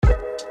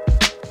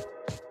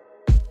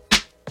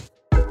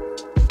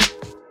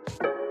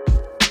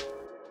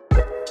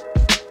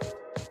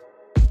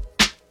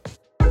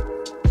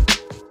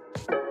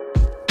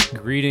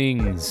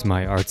Greetings,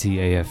 my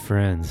RTAF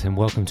friends, and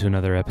welcome to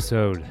another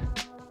episode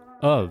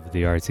of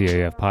the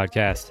RTAF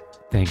podcast.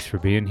 Thanks for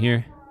being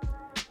here.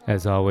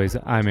 As always,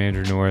 I'm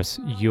Andrew Norris,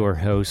 your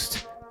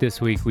host.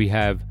 This week we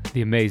have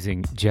the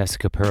amazing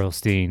Jessica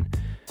Pearlstein.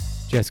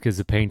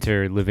 Jessica's a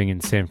painter living in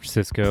San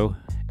Francisco,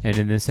 and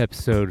in this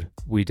episode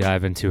we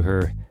dive into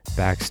her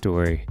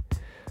backstory.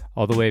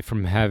 All the way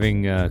from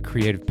having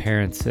creative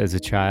parents as a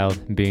child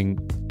and being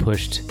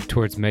pushed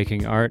towards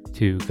making art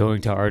to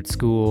going to art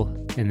school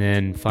and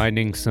then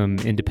finding some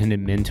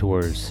independent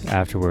mentors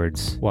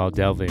afterwards while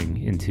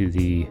delving into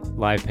the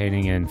live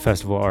painting and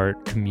festival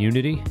art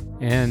community.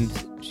 And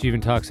she even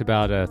talks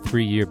about a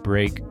 3-year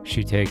break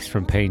she takes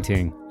from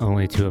painting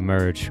only to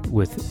emerge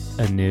with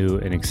a new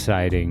and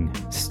exciting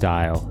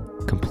style,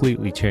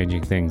 completely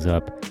changing things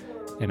up.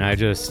 And I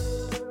just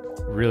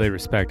really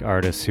respect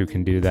artists who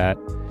can do that.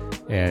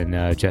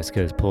 And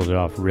Jessica has pulled it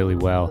off really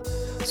well.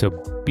 So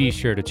be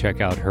sure to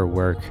check out her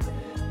work.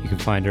 You can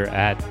find her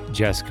at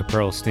Jessica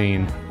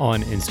Pearlstein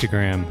on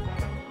Instagram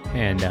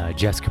and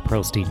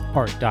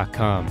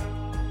jessicapearlsteinart.com.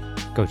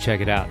 Go check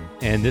it out.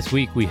 And this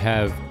week we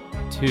have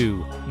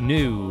 2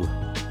 new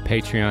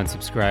Patreon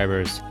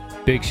subscribers.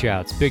 Big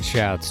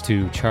shouts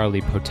to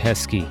Charlie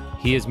Poteski.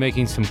 He is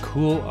making some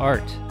cool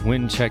art.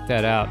 Went and checked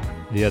that out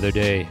the other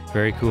day.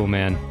 Very cool,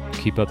 man.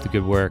 Keep up the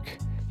good work.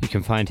 You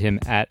can find him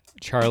at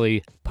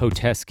Charlie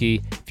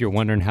Poteski. If you're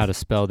wondering how to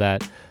spell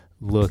that,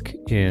 look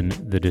in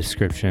the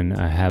description.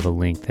 I have a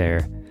link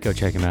there. Go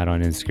check him out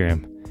on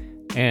Instagram.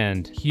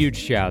 And huge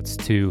shouts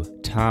to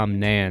Tom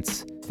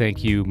Nance.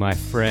 Thank you, my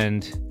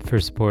friend,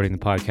 for supporting the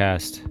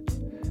podcast.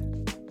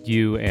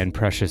 You and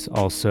Precious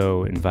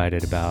also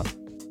invited about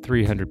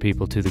 300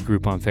 people to the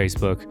group on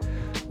Facebook,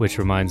 which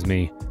reminds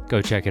me,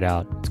 go check it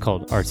out. It's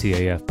called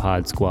RTAF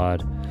Pod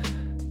Squad.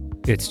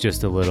 It's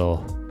just a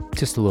little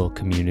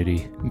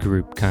community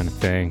group kind of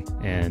thing,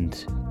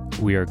 and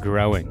we are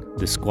growing.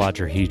 The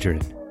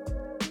Squadrahedron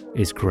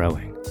is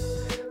growing.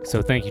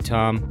 So thank you,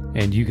 Tom,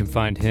 and you can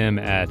find him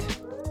at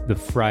The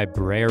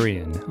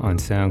Fribrarian on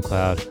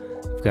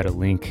SoundCloud. I've got a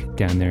link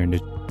down there in the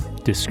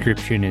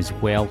description as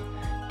well,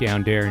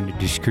 down there in the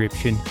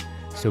description,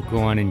 so go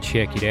on and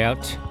check it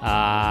out.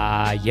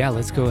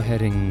 Let's go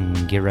ahead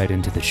and get right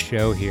into the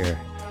show here.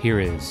 Here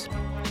is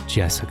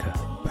Jessica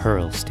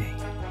Pearlstein.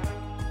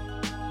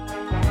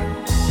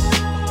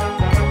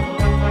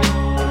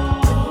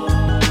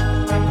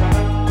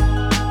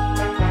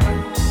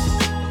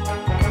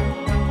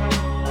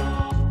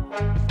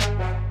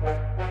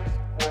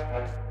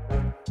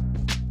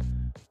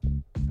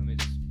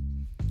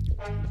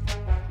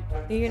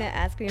 Are you going to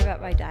ask me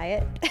about my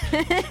diet?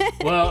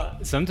 Well,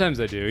 sometimes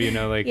I do,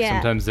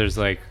 sometimes there's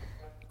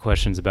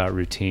questions about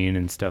routine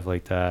and stuff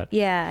like that.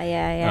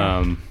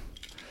 Yeah.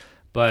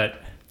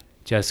 But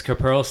Jessica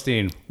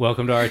Pearlstein,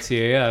 welcome to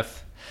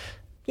RTAF.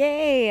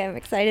 Yay, I'm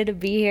excited to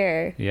be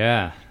here.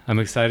 Yeah, I'm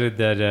excited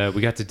that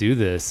we got to do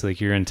this.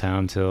 You're in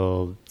town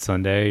till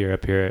Sunday. You're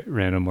up here at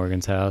Randall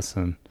Morgan's house,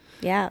 and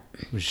yeah,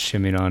 we're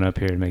shimmying on up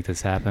here to make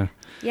this happen.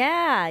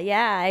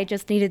 Yeah. I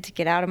just needed to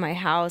get out of my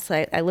house.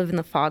 I live in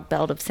the fog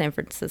belt of San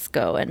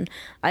Francisco, and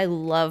I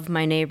love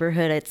my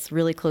neighborhood. It's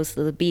really close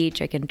to the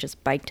beach. I can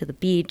just bike to the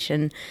beach,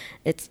 and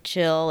it's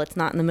chill. It's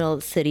not in the middle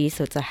of the city,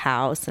 so it's a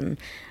house, and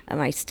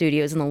my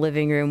studio's in the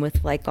living room with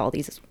all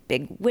these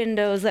big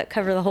windows that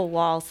cover the whole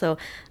wall. So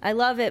I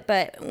love it,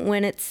 but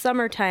when it's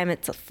summertime,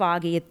 it's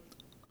foggy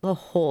the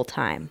whole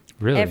time.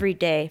 Really? Every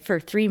day for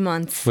 3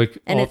 months.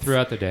 All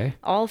throughout the day?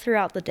 All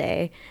throughout the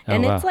day. Oh,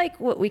 and wow. It's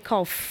what we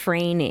call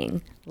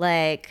fraining.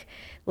 Like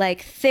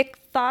thick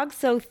fog,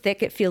 so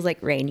thick it feels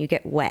like rain. You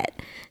get wet.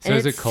 So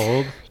is it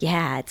cold?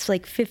 Yeah, it's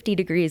 50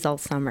 degrees all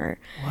summer.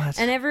 What?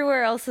 And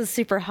everywhere else is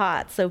super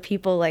hot. So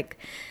people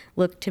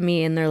look to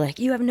me and they're like,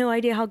 you have no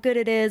idea how good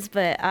it is,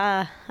 but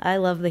I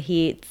love the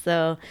heat.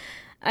 So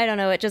I don't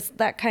know. It just,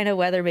 that kind of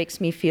weather makes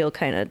me feel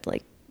kind of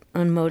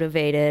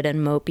unmotivated and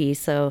mopey.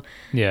 So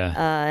yeah.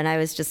 And I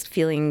was just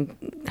feeling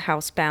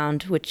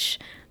housebound, which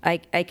I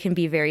can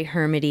be very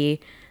hermity.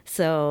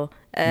 So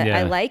Yeah.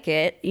 I like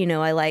it.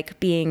 I like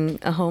being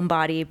a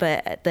homebody,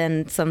 but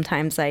then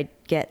sometimes I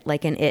get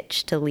an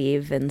itch to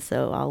leave, and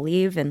so I'll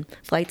leave, and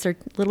flights are a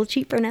little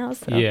cheaper now.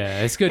 So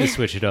Yeah, it's good to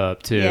switch it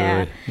up too.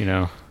 Yeah.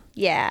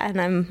 Yeah,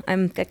 and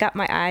I got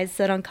my eyes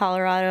set on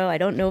Colorado. I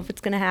don't know if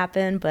it's going to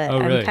happen, but Oh,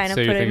 really? I'm kind of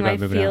So you're putting thinking my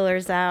about moving out?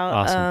 feelers out,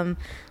 Awesome.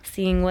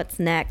 seeing what's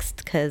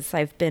next, because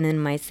I've been in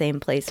my same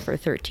place for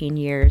 13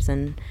 years,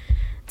 and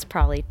it's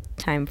probably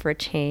time for a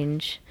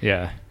change.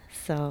 Yeah.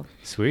 So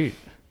Sweet.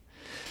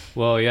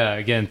 Well, yeah,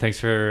 again, thanks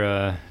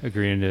for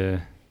agreeing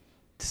to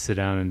sit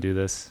down and do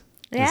this.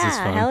 This is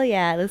yeah, fun. hell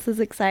yeah, this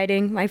is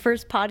exciting. My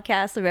first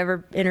podcast I've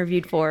ever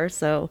interviewed for,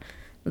 so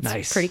it's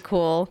Nice. pretty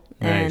cool.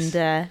 Nice.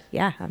 And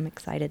I'm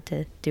excited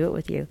to do it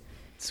with you.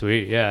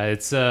 Sweet. Yeah,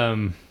 it's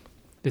kind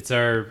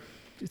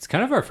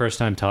of our first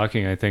time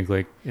talking, I think,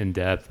 in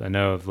depth. I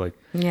know I've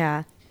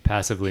Yeah.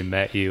 passively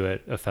met you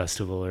at a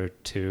festival or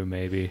two,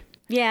 maybe.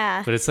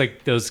 Yeah. But it's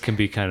like those can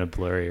be kind of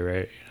blurry,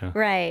 right? You know?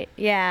 Right.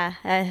 Yeah.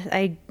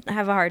 I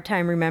have a hard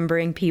time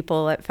remembering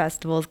people at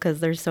festivals because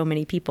there's so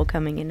many people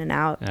coming in and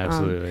out.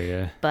 Absolutely,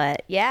 yeah.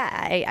 But yeah,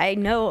 I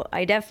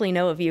definitely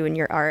know of you and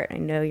your art. I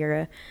know you're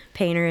a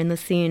painter in the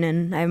scene,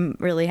 and I'm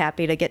really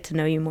happy to get to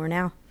know you more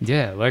now.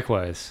 Yeah,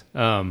 likewise.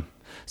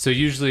 So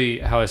usually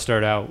how I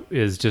start out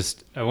is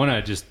just, I want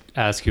to just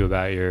ask you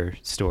about your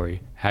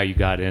story, how you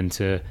got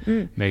into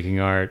making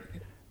art,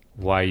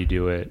 why you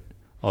do it,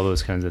 all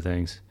those kinds of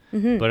things.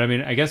 Mm-hmm. But I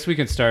mean, I guess we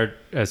can start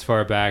as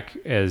far back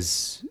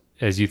as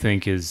you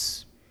think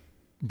is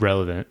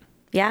relevant.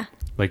 Yeah.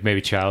 Like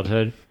maybe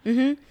childhood.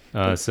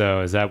 Mm-hmm.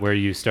 So is that where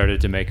you started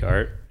to make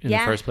art in the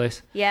first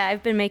place? Yeah,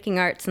 I've been making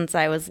art since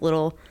I was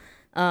little.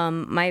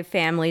 My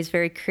family's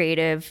very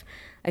creative.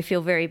 I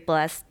feel very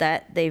blessed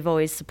that they've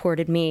always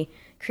supported me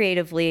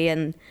creatively,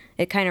 and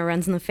it kind of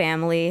runs in the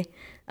family.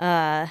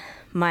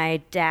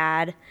 My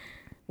dad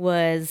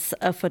was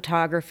a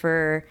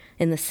photographer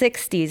in the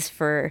 60s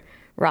for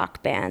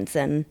rock bands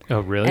and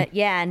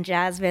and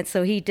jazz bands.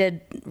 So he did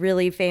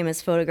really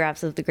famous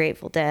photographs of the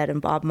Grateful Dead and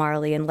Bob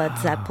Marley and Led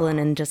Zeppelin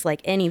and just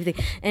like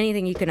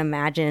anything you can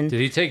imagine. Did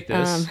he take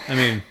this? I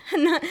mean,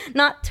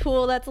 not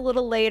Tool. That's a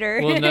little later.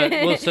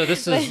 So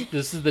this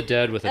is the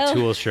Dead with a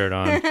Tool shirt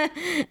on.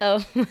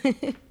 Oh.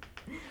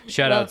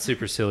 Shout out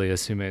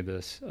Supercilious who made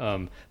this.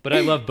 But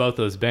I love both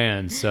those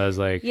bands, so I was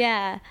like,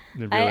 yeah,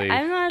 really...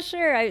 I'm not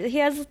sure. He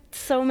has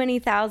so many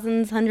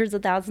hundreds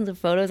of thousands of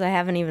photos. I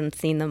haven't even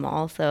seen them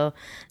all. So,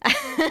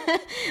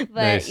 but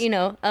nice. You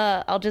know,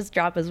 I'll just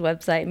drop his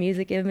website,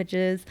 Music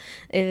Images.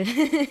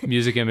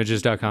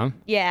 Musicimages.com.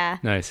 Yeah.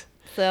 Nice.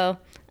 So,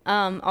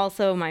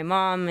 also my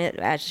mom,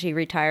 as she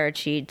retired,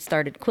 she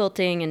started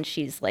quilting, and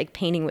she's like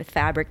painting with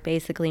fabric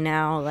basically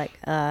now. Like,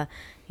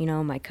 you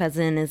know, my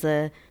cousin is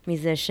a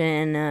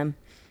musician,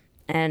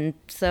 and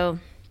so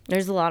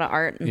there's a lot of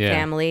art in the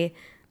family.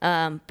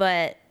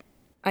 But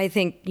I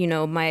think, you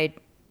know, my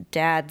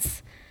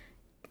dad's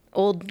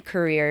old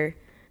career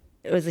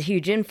was a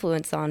huge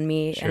influence on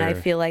me, and I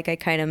feel like I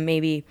kind of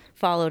maybe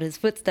followed his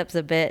footsteps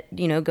a bit,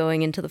 you know,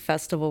 going into the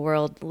festival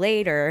world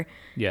later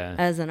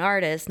as an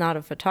artist, not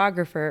a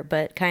photographer,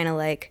 but kind of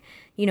like,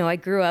 you know, I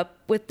grew up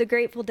with the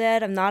Grateful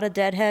Dead. I'm not a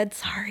Deadhead,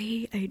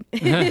 sorry.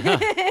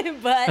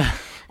 But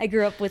I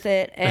grew up with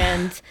it,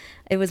 and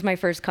it was my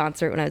first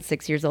concert when I was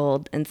 6 years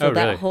old. And so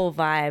that whole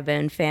vibe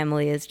and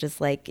family is just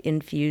like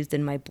infused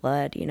in my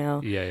blood, you know?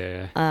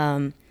 Yeah.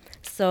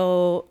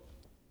 So,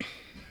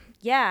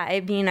 yeah,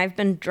 I mean, I've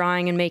been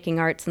drawing and making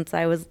art since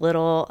I was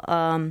little.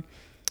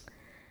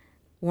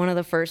 One of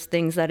the first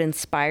things that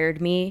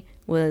inspired me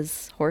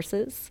was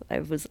horses.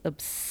 I was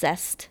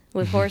obsessed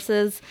with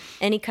horses,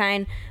 any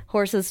kind,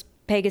 horses,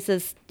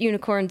 Pegasus,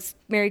 unicorns,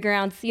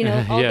 merry-go-rounds, you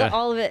know,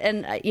 all of it.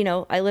 And, you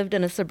know, I lived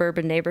in a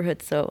suburban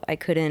neighborhood, so I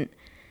couldn't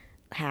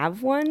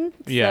have one.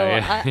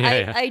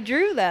 I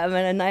drew them,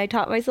 and I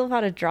taught myself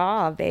how to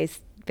draw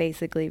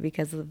basically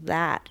because of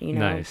that, you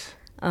know. Nice.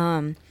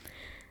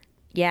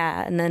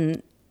 Yeah, and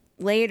then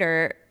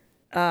later,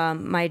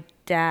 my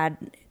dad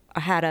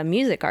had a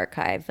music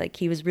archive. Like,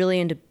 he was really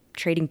into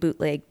trading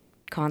bootleg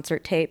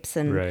concert tapes,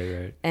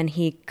 and and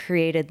he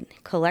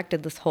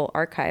collected this whole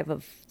archive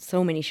of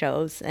so many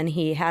shows, and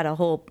he had a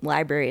whole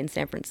library in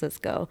San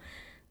Francisco.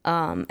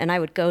 And I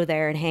would go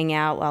there and hang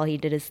out while he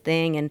did his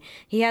thing, and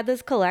he had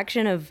this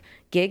collection of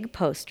gig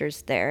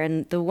posters there,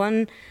 and the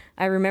one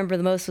I remember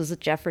the most was the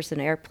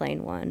Jefferson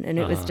Airplane one, and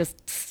it was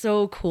just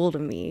so cool to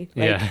me,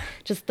 like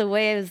just the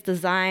way it was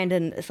designed.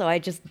 And so I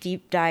just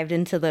deep dived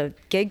into the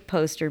gig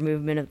poster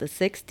movement of the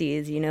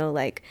 60s, you know,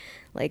 like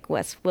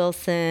Wes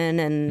Wilson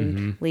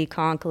and Lee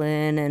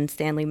Conklin and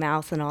Stanley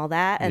Mouse and all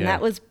that. And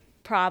that was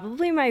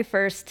probably my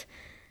first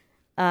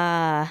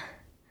I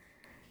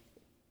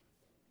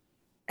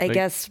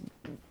guess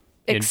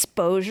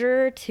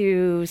exposure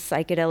to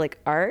psychedelic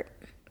art.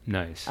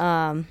 Nice.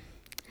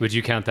 Would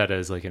you count that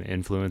as like an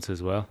influence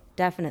as well?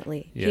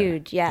 Definitely.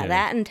 Huge. Yeah,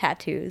 that and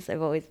tattoos.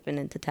 I've always been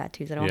into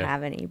tattoos. I don't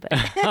have any, but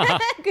I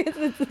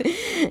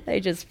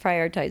just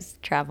prioritize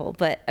travel.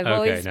 But I've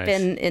always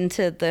been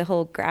into the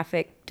whole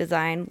graphic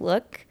design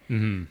look.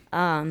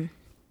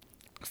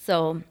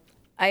 So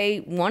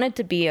I wanted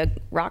to be a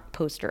rock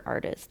poster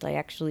artist. I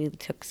actually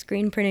took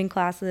screen printing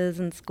classes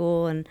in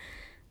school, and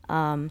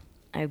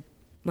I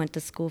went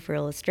to school for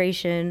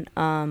illustration.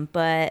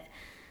 But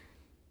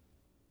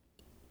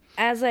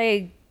as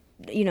I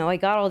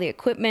got all the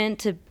equipment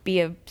to be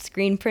a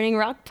screen printing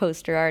rock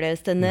poster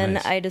artist. And then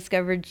I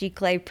discovered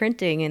G-Clay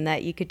printing, and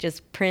that you could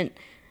just print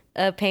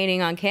a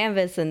painting on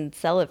canvas and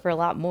sell it for a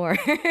lot more.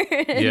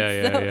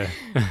 I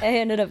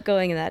ended up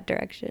going in that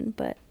direction.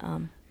 But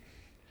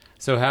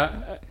so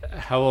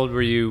how old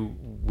were you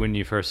when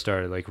you first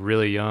started? Like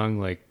really young,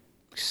 like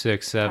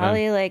 6, 7?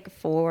 Probably like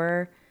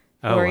 4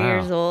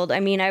 years old.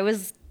 I mean, I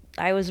was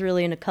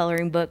really into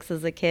coloring books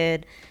as a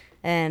kid,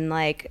 and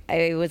like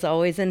I was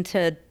always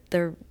into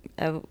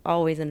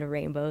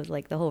rainbows,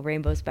 like the whole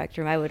rainbow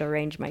spectrum. I would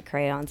arrange my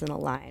crayons in a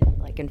line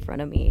like in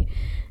front of me,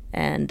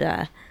 and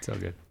it's all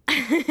good.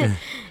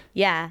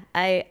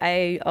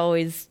 I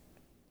always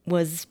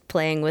was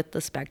playing with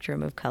the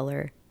spectrum of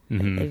color,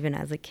 even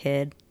as a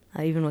kid.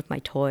 Even with my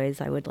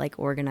toys, I would like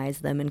organize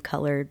them in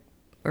colored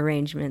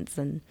arrangements,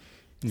 and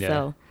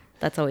so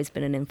that's always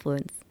been an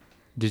influence.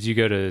 Did you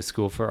go to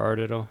school for art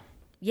at all?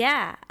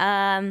 Yeah.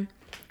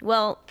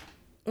 Well,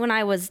 when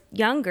I was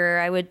younger,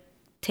 I would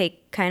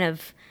take kind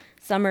of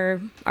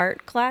summer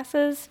art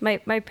classes.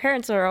 My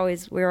parents were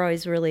always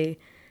really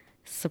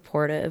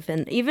supportive,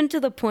 and even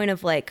to the point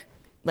of like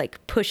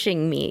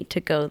pushing me to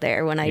go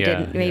there when I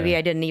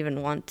didn't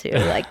even want to.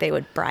 Like they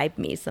would bribe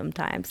me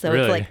sometimes. So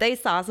Really? It's like they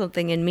saw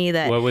something in me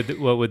that What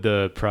would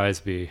the prize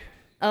be?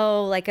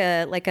 Oh, like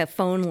a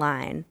phone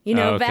line. You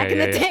know, okay, back in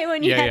the day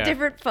when you had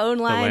different phone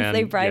lines,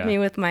 they bribed me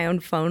with my own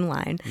phone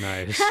line.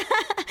 Nice.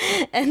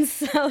 And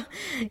so,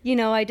 you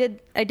know, I did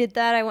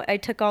that. I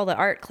took all the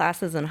art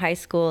classes in high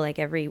school, like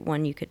every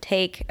one you could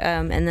take.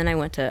 And then I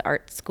went to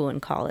art school in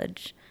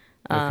college.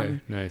 Okay,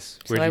 nice.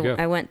 Where'd you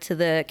go? I went to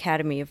the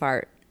Academy of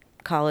Art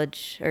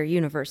college or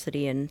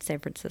university in San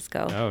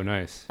Francisco. Oh,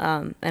 nice.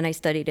 And I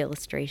studied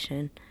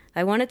illustration.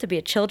 I wanted to be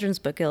a children's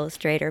book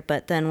illustrator,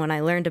 but then when I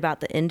learned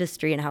about the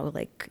industry and how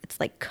like it's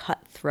like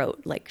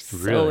cutthroat, like so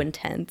Really?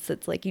 intense,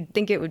 it's like you'd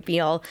think it would be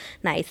all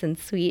nice and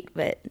sweet,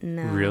 but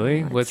no.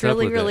 Really? What's it's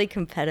really, up with really it?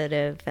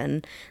 competitive,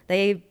 and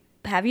they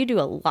have you do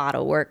a lot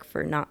of work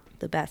for not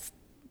the best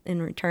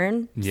in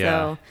return. Yeah.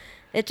 So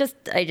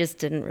I just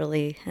didn't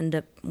really end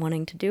up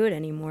wanting to do it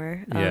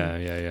anymore.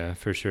 Yeah,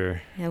 for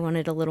sure. I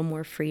wanted a little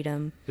more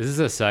freedom. This is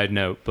a side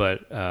note,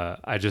 but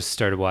I just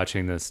started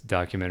watching this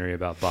documentary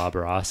about Bob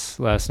Ross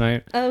last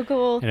night. Oh,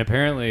 cool. And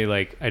apparently,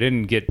 like, I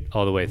didn't get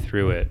all the way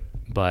through it,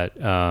 but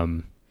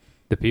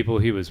the people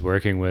he was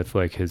working with,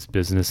 like his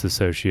business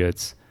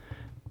associates,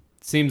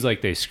 seems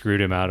like they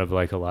screwed him out of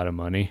like a lot of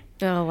money.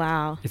 Oh,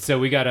 wow. And so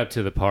we got up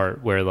to the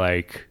part where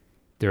like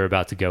they're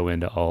about to go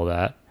into all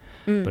that,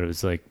 but it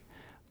was like,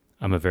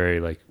 I'm a very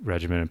like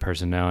regimented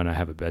person now, and I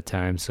have a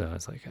bedtime, so I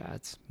was like,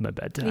 it's my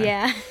bedtime.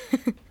 Yeah.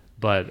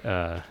 But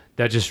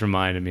that just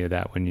reminded me of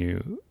that when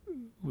you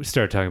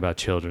start talking about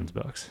children's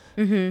books.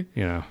 Mm-hmm.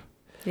 You know.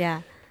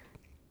 Yeah.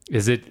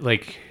 Is it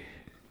like?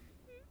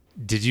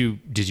 Did you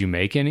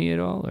make any at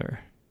all,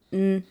 or?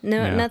 No,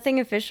 nothing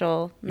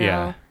official. No.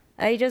 Yeah.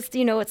 I just,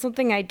 you know, it's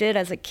something I did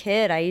as a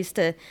kid. I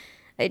spent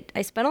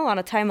a lot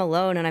of time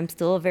alone, and I'm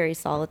still a very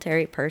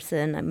solitary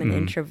person. I'm an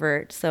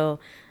introvert, so.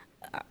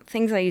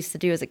 Things I used to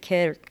do as a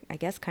kid are, I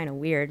guess, kind of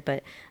weird,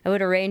 but I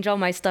would arrange all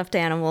my stuffed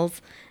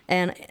animals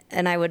and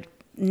I would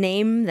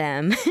name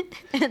them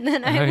and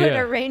then I would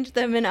arrange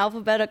them in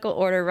alphabetical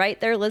order, write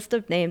their list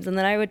of names, and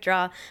then I would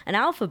draw an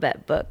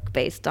alphabet book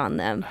based on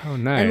them. Oh,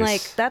 nice. And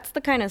like, that's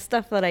the kind of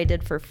stuff that I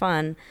did for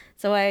fun.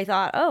 So I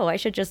thought, oh, I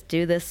should just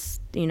do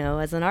this, you know,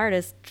 as an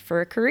artist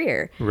for a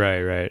career.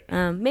 Right.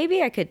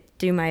 Maybe I could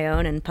do my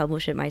own and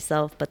publish it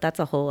myself, but that's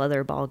a whole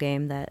other ball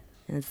game that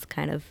is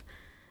kind of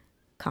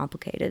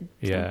complicated.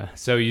 Yeah.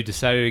 So you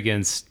decided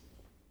against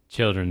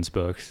children's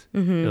books,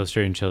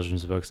 illustrating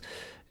children's books.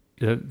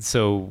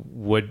 So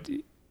what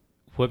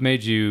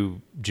made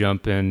you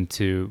jump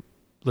into,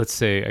 let's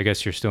say, I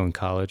guess you're still in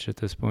college at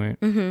this point.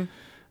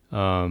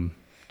 Mm-hmm.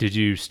 Did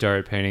you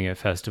start painting at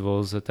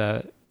festivals at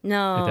that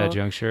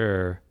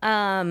juncture?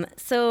 Or?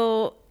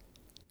 So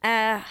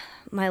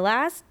my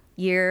last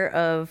year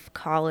of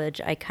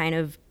college, I kind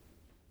of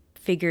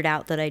figured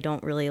out that I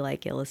don't really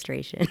like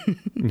illustration.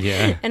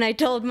 Yeah. And I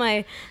told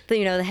the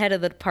head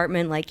of the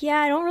department, like, yeah,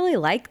 I don't really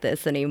like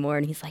this anymore.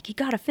 And he's like, you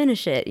got to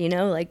finish it, you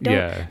know, like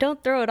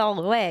don't throw it all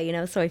away, you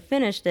know? So I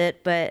finished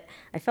it, but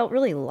I felt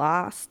really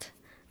lost.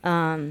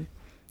 You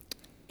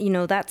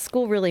know, that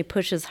school really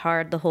pushes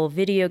hard the whole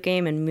video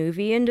game and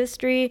movie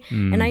industry.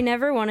 And I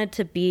never wanted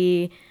to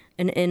be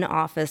an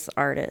in-office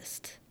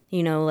artist.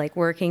 You know, like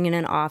working in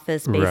an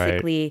office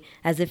basically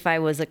as if I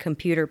was a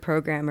computer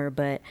programmer,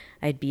 but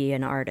I'd be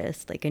an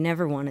artist. Like I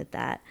never wanted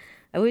that.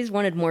 I always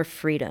wanted more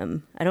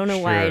freedom. I don't know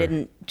why I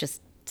didn't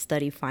just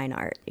study fine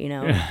art, you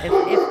know.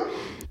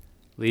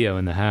 Leo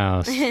in the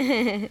house.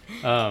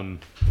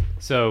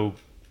 So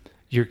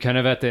you're kind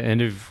of at the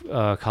end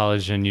of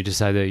college and you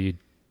decide that you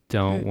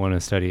don't want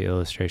to study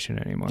illustration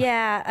anymore.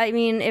 Yeah, I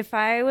mean, if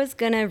I was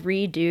going to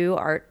redo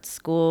art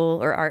school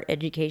or art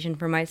education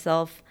for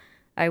myself,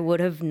 I would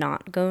have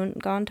not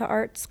gone to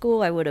art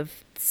school. I would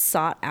have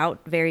sought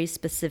out very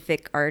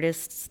specific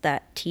artists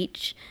that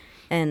teach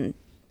and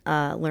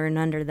learn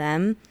under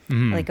them,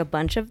 like a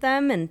bunch of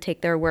them, and take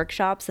their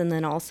workshops, and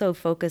then also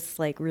focus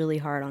like really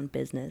hard on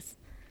business.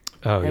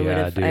 Oh,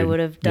 I would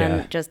have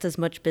done just as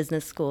much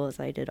business school as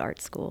I did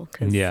art school,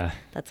 because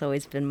that's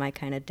always been my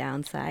kind of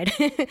downside.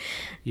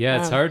 Yeah,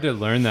 it's hard to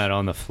learn that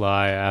on the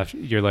fly. After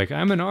you're like,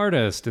 I'm an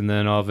artist, and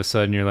then all of a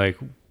sudden you're like,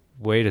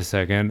 wait a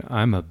second,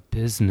 I'm a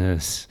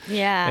business.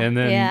 Yeah. And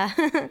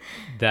then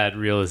that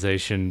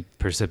realization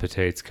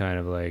precipitates kind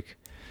of like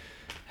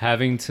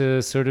having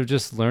to sort of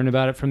just learn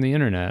about it from the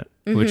internet,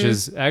 which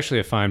is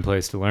actually a fine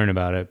place to learn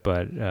about it.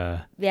 But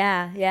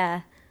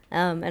yeah.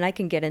 And I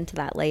can get into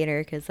that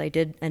later because I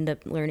did end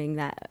up learning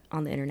that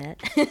on the internet.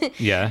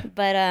 Yeah.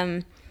 But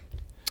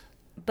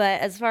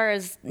as far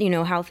as, you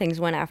know, how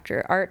things went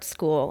after art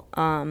school,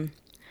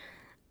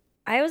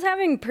 I was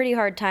having a pretty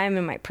hard time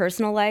in my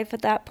personal life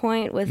at that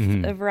point with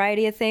a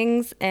variety of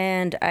things,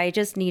 and I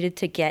just needed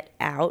to get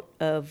out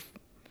of,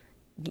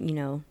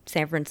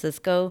 San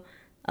Francisco.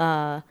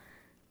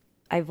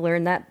 I've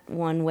learned that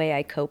one way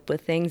I cope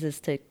with things is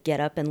to get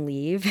up and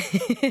leave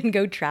and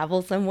go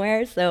travel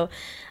somewhere. So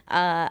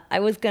I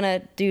was going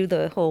to do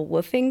the whole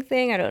woofing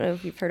thing. I don't know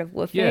if you've heard of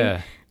woofing.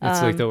 Yeah,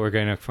 it's like the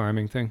organic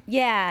farming thing.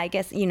 Yeah, I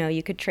guess,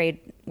 you could trade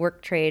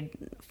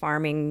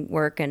farming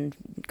work and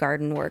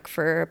garden work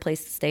for a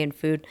place to stay and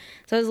food.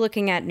 So I was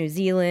looking at New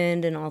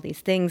Zealand and all these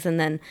things. And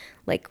then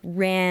like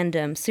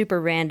super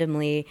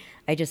randomly,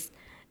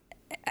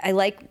 I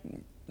like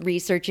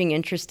researching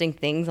interesting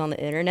things on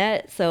the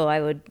internet. So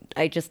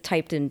I just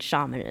typed in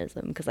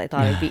shamanism because I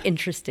thought it'd be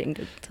interesting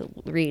to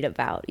read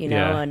about,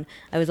 Yeah. and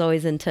I was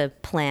always into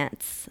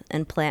plants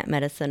and plant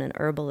medicine and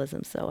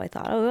herbalism. So I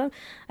thought,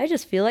 I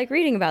just feel like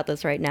reading about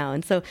this right now.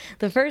 And so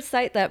the first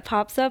site that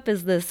pops up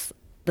is this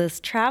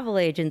travel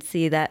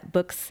agency that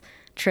books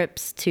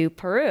trips to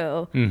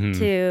Peru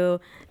to,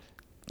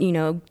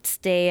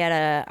 stay at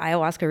a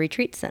ayahuasca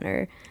retreat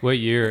center. What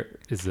year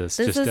is this?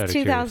 This Just out is of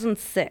curiosity.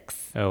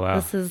 2006. Oh, wow.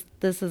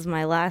 This is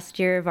my last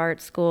year of art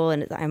school,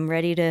 and I'm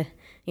ready to,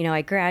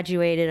 I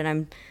graduated, and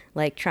I'm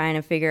like trying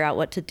to figure out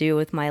what to do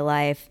with my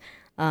life.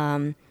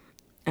 I'm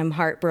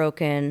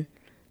heartbroken,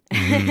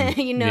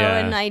 Yeah.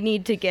 and I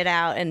need to get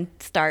out and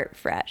start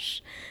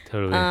fresh.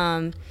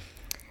 Totally.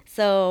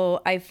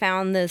 So I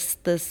found this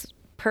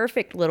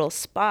perfect little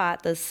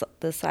spot. This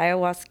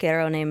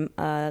ayahuasquero named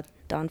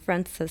Don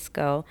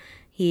Francisco.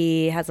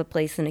 He has a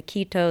place in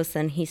Iquitos,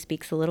 and he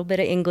speaks a little bit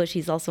of English.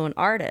 He's also an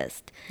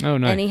artist. Oh,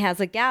 nice. And he has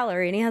a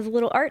gallery, and he has a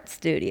little art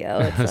studio.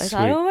 And so I thought,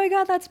 Sweet. oh my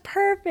God, that's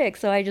perfect.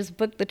 So I just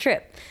booked the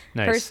trip.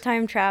 Nice. First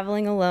time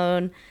traveling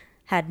alone.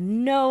 Had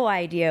no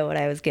idea what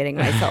I was getting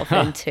myself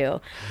into.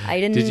 I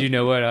didn't. Did you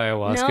know what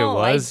ayahuasca no,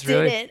 was? I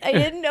didn't. Really? I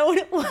didn't know what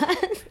it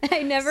was.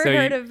 I never So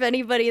heard you- of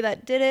anybody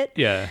that did it.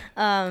 Yeah.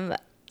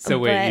 So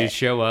wait, but- you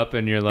show up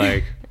and you're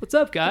like, "What's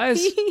up,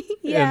 guys?"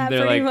 Yeah, and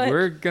they're pretty like, much.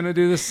 "We're gonna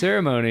do this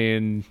ceremony,"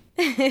 and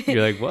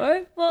you're like,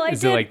 "What?" Well, I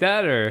Is it did- like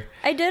that or?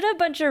 I did a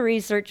bunch of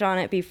research on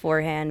it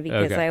beforehand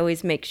because Okay. I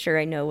always make sure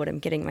I know what I'm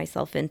getting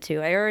myself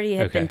into. I already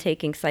had been Okay.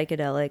 taking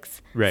psychedelics.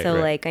 Right, So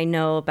right. like I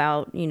know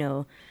about,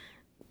 Kind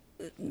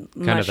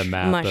of the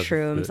map of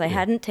mushrooms. the- I yeah.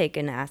 hadn't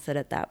taken acid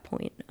at that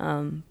point.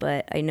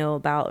 But I know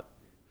about,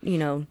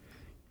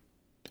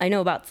 I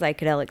know about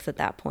psychedelics at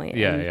that point.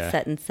 Yeah, and yeah.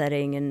 set and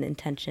setting and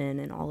intention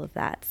and all of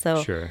that.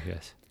 So Sure.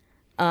 Yes.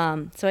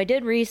 So I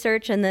did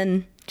research and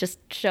then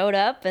just showed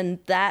up, and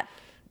that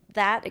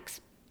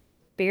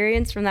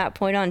experience from that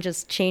point on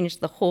just changed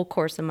the whole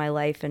course of my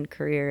life and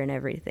career and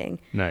everything.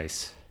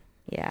 Nice.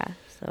 Yeah.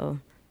 So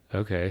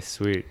Okay.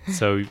 Sweet.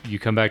 So you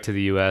come back to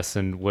the U.S.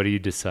 and what do you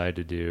decide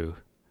to do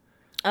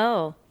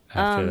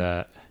after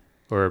that,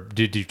 or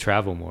did you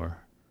travel more?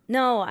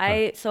 no,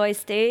 I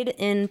stayed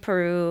in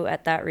Peru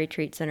at that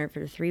retreat center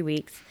for 3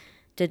 weeks,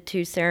 did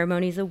 2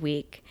 ceremonies a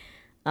week,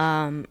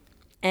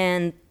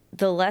 and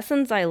the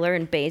lessons I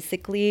learned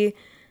basically,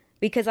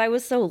 because I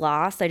was so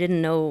lost, I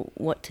didn't know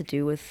what to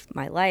do with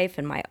my life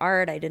and my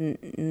art. I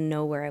didn't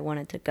know where I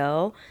wanted to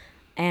go.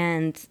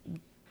 And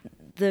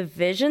the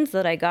visions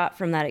that I got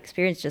from that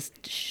experience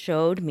just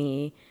showed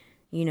me,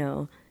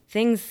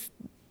 things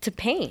to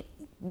paint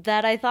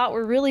that I thought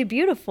were really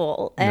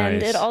beautiful. And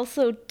Nice. it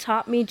also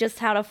taught me just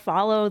how to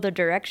follow the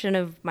direction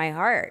of my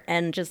heart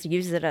and just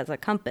use it as a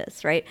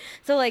compass, right?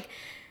 So like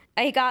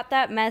I got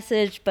that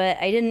message, but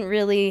I didn't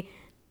really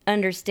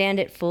understand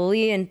it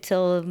fully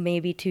until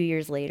maybe 2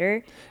 years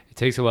later. It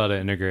takes a while to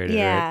integrate it.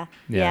 Yeah, Right?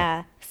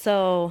 yeah.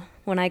 So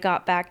when I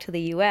got back to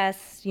the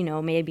U.S.,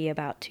 maybe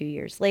about 2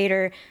 years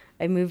later,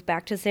 I moved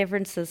back to San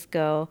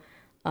Francisco,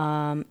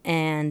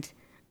 and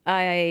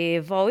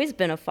I've always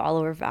been a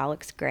follower of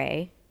Alex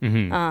Gray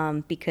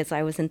because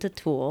I was into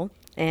Tool,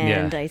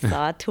 and Yeah. I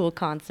saw a Tool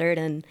concert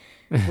and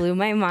blew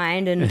my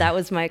mind, and that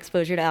was my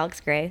exposure to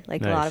Alex Gray,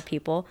 like a lot Nice. of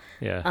people.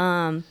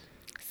 Yeah.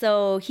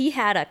 So he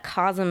had a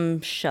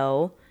Cosm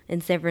show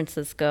in San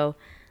Francisco,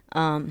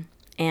 and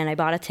I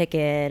bought a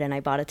ticket, and I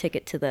bought a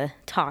ticket to the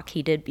talk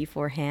he did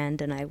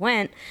beforehand, and I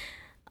went.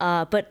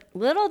 But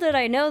little did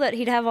I know that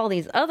he'd have all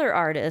these other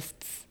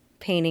artists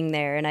painting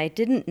there, and I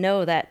didn't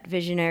know that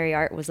visionary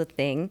art was a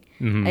thing.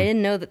 I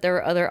didn't know that there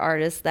were other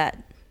artists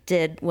that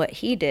did what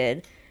he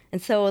did.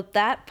 And so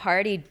that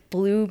party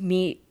blew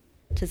me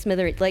to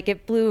smithereens. Like,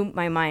 it blew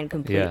my mind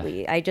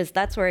completely.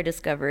 That's where I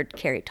discovered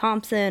Carrie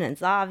Thompson and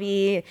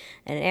Zavi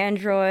and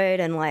Android,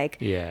 and like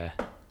yeah.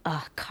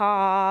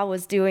 Ka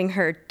was doing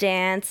her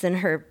dance and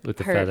her With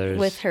the feathers.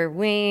 with her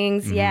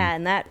wings. Yeah,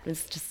 and that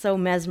was just so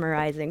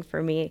mesmerizing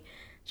for me.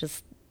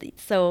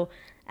 So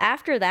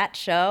after that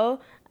show,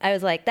 I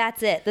was like,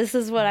 that's it. This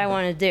is what I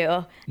want to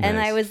do. And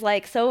I Nice. was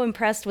like so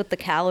impressed with the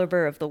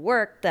caliber of the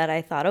work that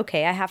I thought,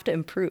 okay, I have to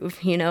improve,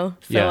 So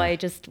Yeah. I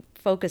just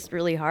focused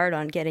really hard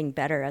on getting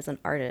better as an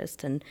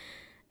artist and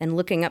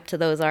looking up to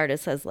those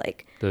artists as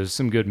like, There's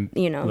some good,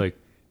 like,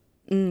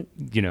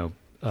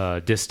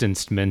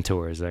 distanced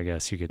mentors, I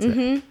guess you could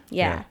say.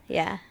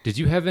 yeah. Did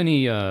you have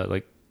any,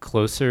 like,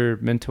 closer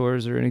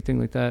mentors or anything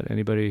like that?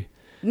 Anybody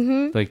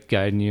like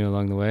guiding you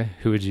along the way?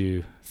 Who would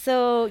you?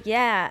 So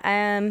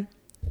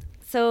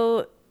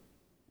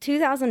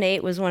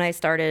 2008 was when I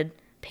started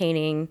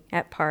painting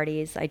at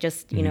parties. I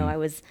just,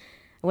 I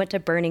went to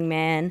Burning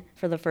Man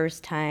for the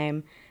first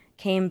time,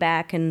 came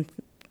back and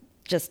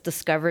just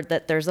discovered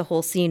that there's a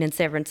whole scene in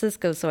San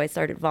Francisco. So I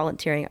started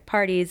volunteering at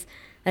parties,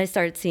 and I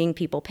started seeing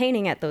people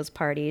painting at those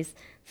parties.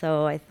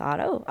 So I thought,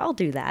 oh, I'll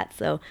do that.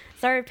 So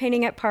started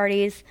painting at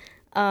parties.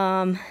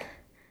 And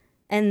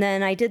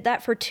then I did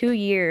that for 2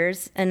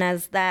 years. And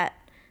as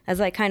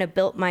I kind of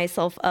built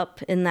myself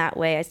up in that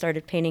way, I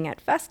started painting at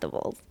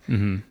festivals.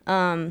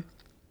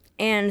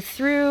 And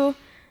through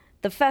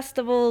the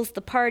festivals,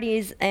 the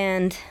parties,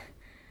 and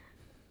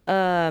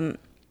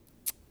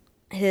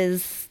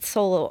his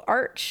solo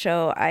art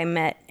show, I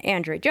met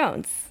Andrew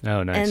Jones.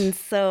 Oh, nice. And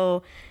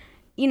so,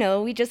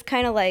 we just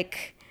kind of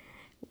like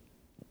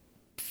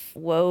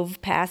wove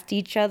past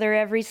each other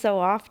every so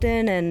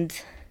often,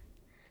 and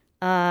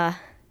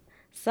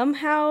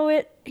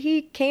somehow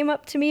he came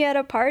up to me at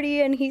a party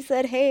and he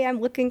said, "Hey,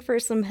 I'm looking for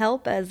some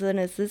help as an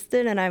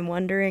assistant, and I'm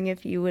wondering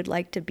if you would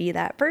like to be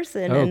that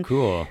person." Oh, and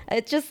cool.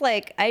 It's just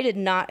like, I did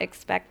not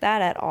expect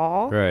that at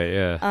all. Right,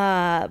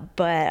 yeah.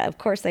 But of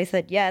course I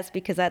said yes,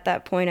 because at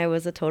that point I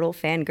was a total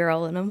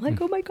fangirl, and I'm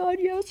like, oh my God,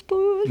 yes,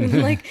 please.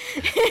 And like,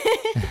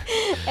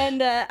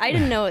 and I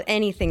didn't know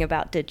anything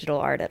about digital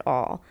art at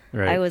all.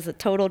 Right. I was a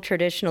total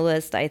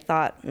traditionalist. I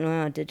thought,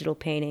 digital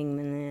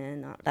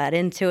painting, not that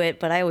into it,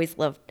 but I always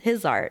loved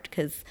his art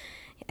because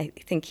I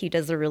think he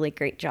does a really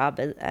great job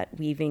at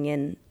weaving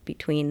in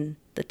between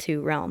the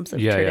two realms of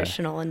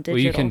traditional and digital.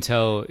 Well, you can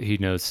tell he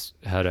knows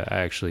how to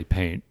actually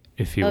paint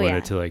if he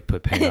wanted to like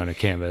put paint on a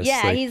canvas.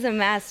 He's a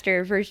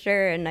master for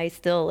sure, and I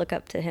still look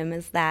up to him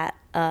as that.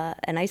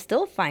 And I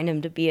still find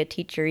him to be a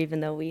teacher, even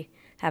though we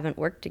haven't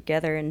worked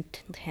together in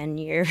 10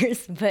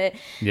 years. But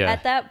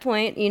at that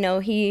point,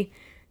 he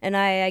and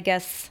I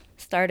guess,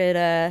 started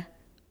a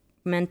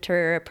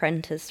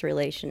mentor-apprentice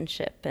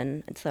relationship.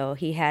 And so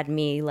he had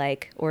me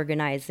like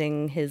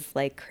organizing his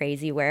like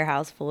crazy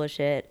warehouse full of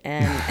shit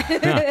and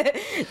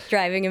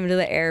driving him to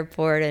the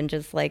airport and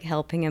just like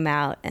helping him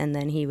out. And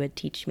then he would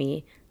teach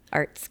me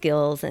art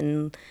skills,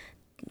 and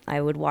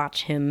I would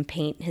watch him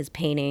paint his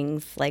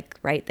paintings like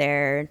right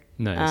there.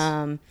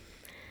 Nice.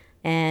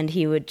 And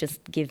he would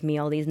just give me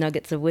all these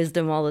nuggets of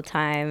wisdom all the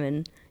time.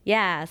 And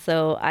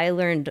so I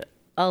learned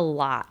a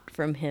lot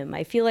from him.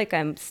 I feel like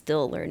I'm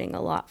still learning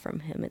a lot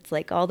from him. It's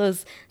like all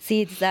those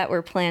seeds that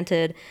were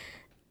planted,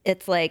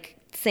 it's like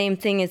same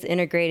thing as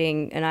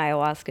integrating an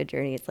ayahuasca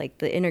journey. It's like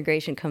the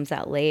integration comes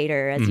out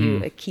later as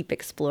you keep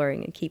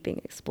exploring and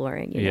keeping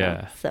exploring, you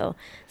know? So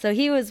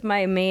he was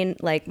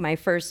my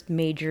first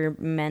major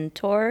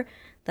mentor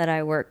that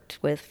I worked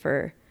with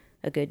for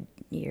a good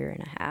year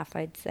and a half,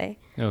 I'd say.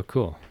 Oh,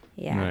 cool.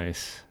 Yeah.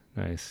 Nice.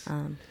 I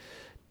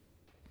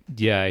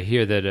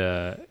hear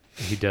that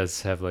he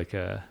does have like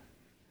a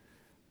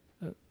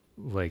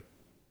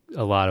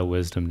lot of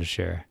wisdom to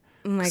share.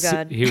 Oh my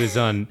God. He was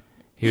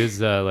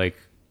like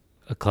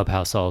a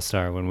Clubhouse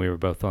All-Star when we were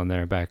both on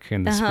there back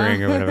in the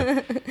spring or whatever.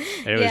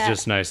 And it was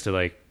just nice to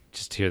like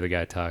just hear the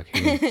guy talk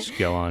and just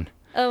go on.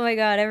 Oh my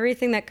God,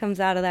 everything that comes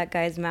out of that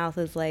guy's mouth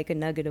is like a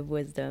nugget of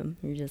wisdom.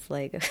 You're just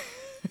like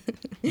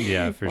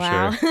yeah, for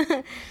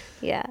sure.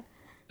 Yeah.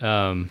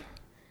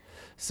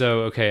 So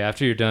okay,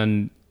 after you're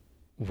done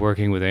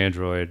working with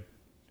Android,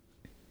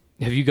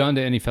 have you gone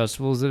to any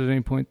festivals at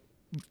any point?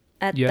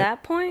 At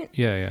that point?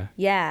 Yeah.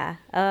 Yeah.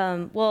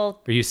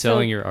 Well, are you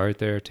selling your art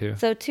there too?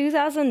 So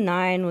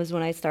 2009 was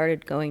when I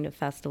started going to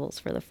festivals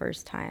for the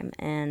first time,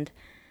 and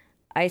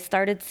I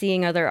started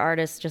seeing other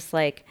artists just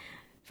like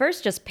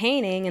first just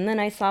painting, and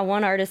then I saw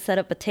one artist set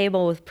up a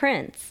table with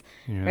prints.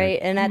 Right.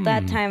 And at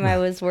that time I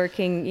was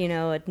working,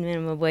 a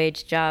minimum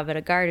wage job at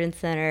a garden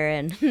center,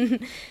 and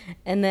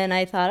and then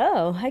I thought,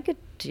 oh, I could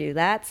do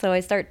that. So I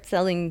start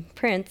selling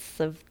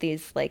prints of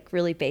these like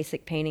really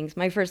basic paintings.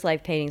 My first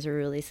live paintings were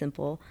really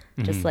simple,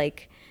 just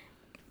like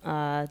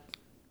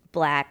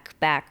black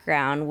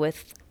background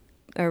with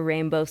a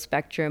rainbow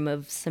spectrum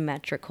of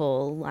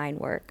symmetrical line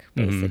work,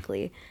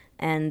 basically.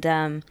 And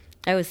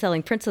I was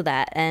selling prints of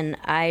that, and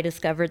I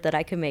discovered that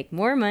I could make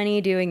more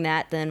money doing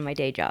that than my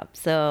day job.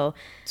 So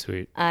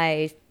sweet.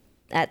 Around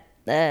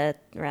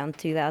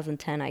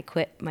 2010, I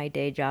quit my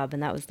day job,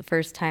 and that was the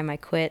first time I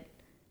quit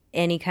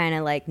any kind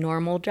of like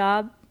normal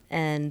job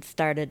and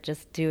started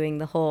just doing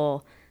the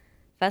whole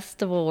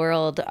festival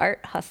world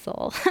art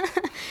hustle.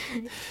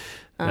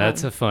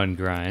 That's a fun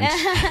grind.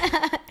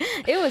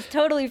 It was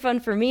totally fun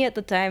for me at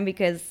the time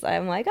because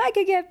I'm like, I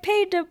could get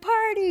paid to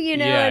party,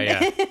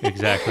 Yeah,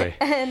 exactly.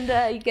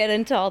 And you get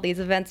into all these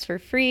events for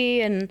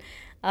free. And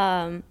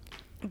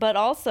but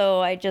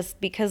also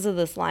because of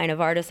this line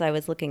of artists I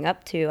was looking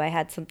up to, I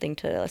had something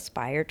to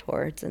aspire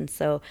towards. And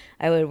so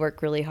I would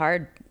work really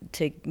hard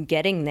to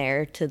getting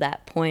there to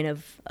that point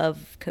of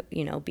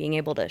being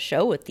able to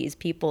show with these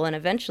people. And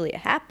eventually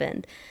it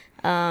happened.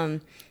 I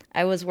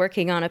was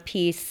working on a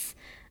piece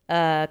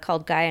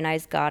called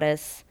Gaianized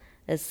Goddess.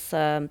 It's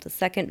the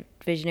second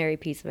visionary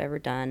piece I've ever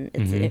done.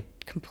 It's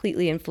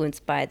completely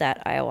influenced by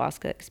that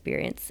ayahuasca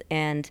experience.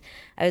 And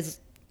I was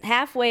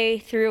halfway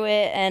through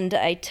it, and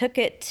I took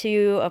it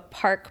to a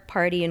park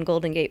party in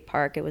Golden Gate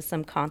Park. It was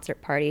some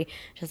concert party.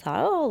 Just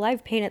thought, oh,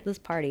 live paint at this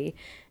party.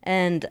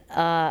 And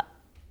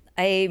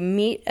I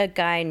meet a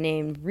guy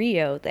named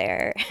Rio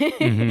there.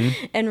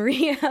 And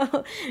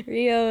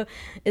Rio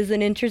is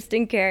an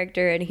interesting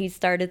character, and he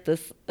started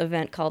this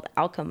event called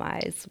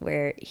Alchemize,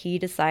 where he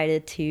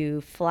decided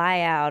to fly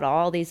out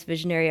all these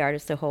visionary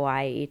artists to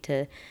Hawaii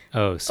to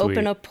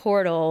open a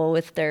portal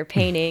with their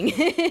painting.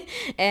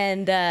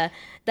 And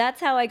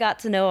that's how I got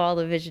to know all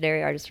the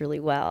visionary artists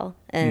really well,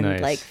 and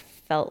like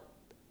felt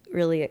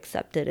really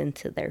accepted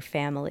into their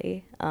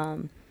family.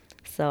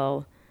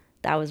 So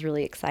that was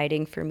really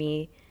exciting for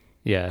me.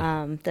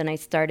 Yeah. Then I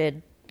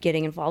started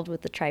getting involved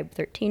with the Tribe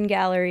 13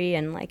 gallery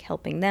and like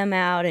helping them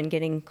out and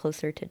getting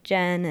closer to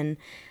Jen. And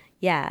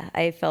yeah,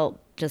 I felt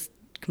just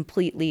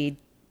completely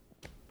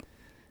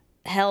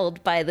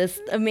held by this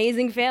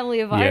amazing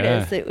family of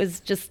artists. It was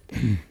just,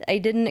 I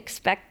didn't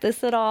expect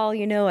this at all.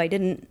 You know, I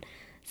didn't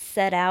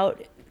set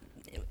out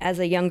as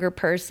a younger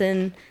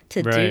person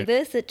to do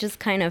this. It just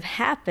kind of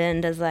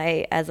happened as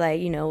I,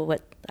 you know,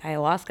 what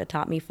ayahuasca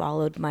taught me,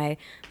 followed my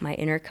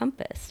inner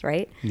compass.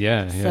 Right.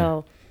 Yeah.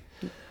 So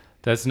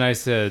that's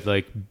nice to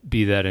like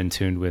be that in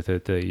tune with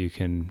it, that you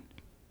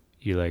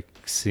like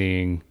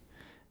seeing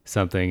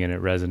something and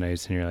it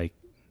resonates and you're like,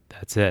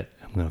 that's it.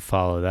 I'm going to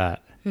follow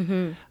that.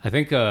 I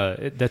think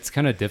that's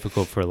kind of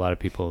difficult for a lot of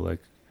people. Like,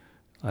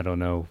 I don't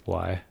know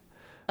why.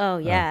 Oh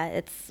yeah.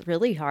 It's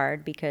really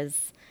hard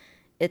because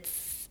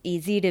it's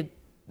easy to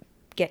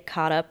get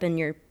caught up in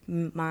your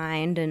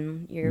mind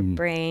and your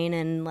brain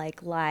and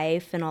like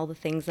life and all the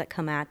things that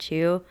come at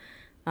you.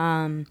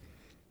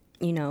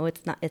 You know,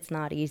 it's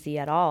not easy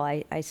at all.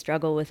 I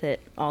struggle with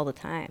it all the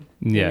time.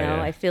 You know,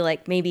 I feel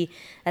like maybe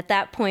at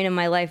that point in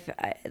my life,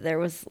 there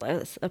was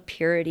a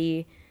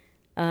purity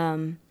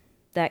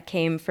that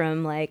came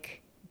from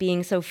like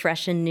being so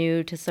fresh and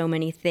new to so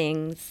many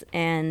things,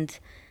 and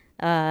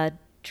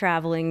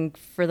traveling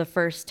for the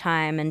first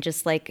time, and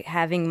just like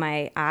having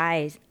my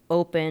eyes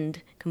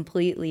opened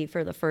completely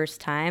for the first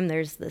time.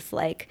 There's this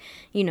like,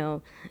 you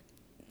know,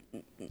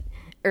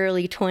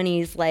 early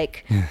 20s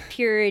like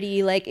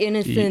purity, like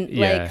innocent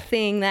like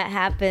thing that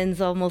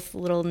happens, almost a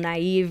little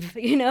naive,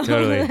 you know.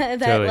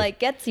 That like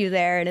gets you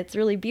there, and it's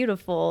really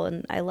beautiful,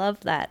 and I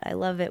love that. I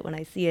love it when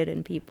I see it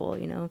in people,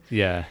 you know.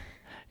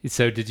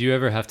 So did you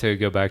ever have to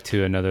go back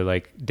to another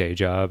like day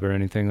job or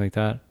anything like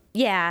that?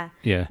 I'm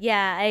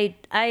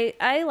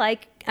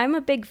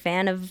a big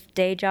fan of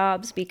day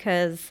jobs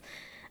because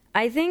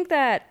I think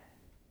that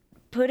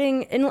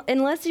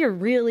unless you're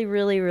really,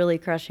 really, really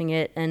crushing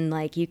it, and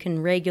like you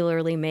can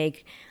regularly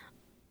make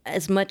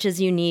as much as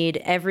you need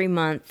every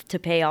month to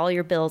pay all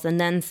your bills and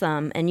then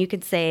some, and you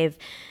could save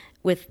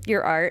with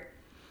your art,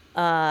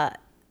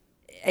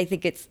 I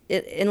think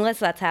unless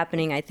that's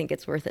happening, I think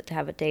it's worth it to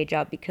have a day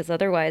job, because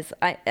otherwise,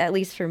 at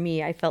least for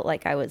me, I felt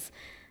like I was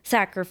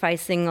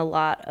sacrificing a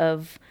lot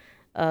of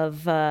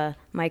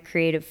my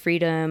creative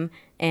freedom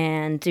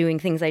and doing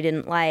things I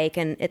didn't like.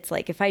 And it's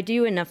like, if I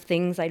do enough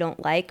things I don't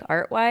like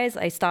art-wise,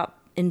 I stop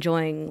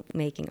enjoying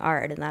making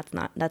art, and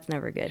that's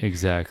never good.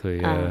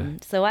 Exactly. Yeah.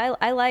 So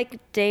I like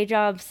day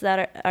jobs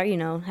that are, you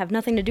know, have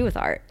nothing to do with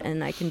art,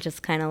 and I can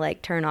just kind of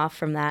like turn off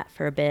from that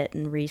for a bit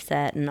and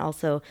reset. And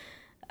also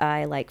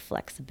I like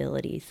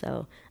flexibility,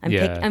 so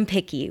I'm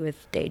picky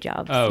with day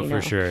jobs. Oh, for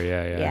sure.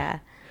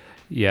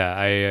 Yeah,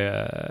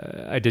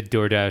 I did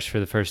DoorDash for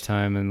the first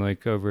time in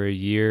like over a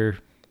year,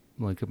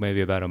 like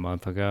maybe about a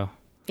month ago.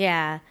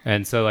 Yeah.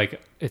 And so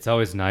like it's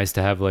always nice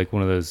to have like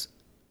one of those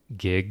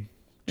gig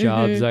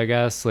jobs, I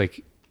guess.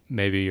 Like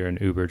maybe you're an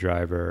Uber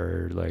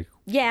driver or like.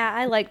 Yeah,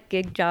 I like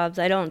gig jobs.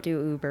 I don't do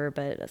Uber,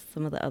 but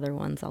some of the other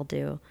ones I'll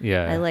do.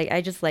 Yeah. I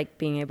just like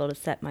being able to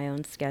set my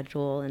own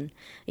schedule. And,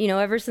 you know,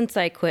 ever since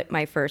I quit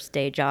my first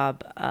day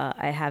job,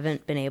 I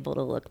haven't been able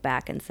to look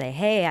back and say,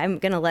 hey, I'm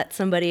going to let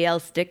somebody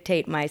else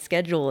dictate my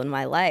schedule in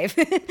my life.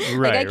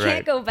 I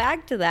can't go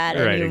back to that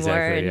anymore.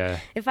 Exactly,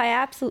 and if I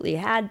absolutely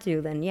had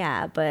to, then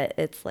yeah. But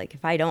it's like,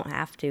 if I don't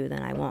have to,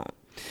 then I won't.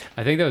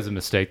 I think that was a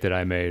mistake that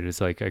I made.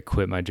 Is like I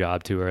quit my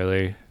job too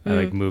early. I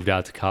like moved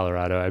out to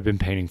Colorado. I'd been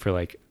painting for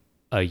like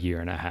a year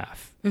and a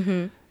half.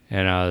 And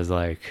I was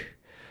like,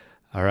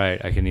 all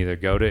right, I can either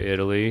go to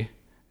Italy,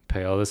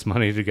 pay all this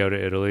money to go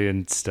to Italy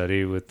and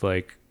study with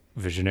like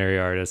visionary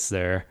artists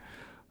there,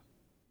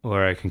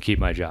 or I can keep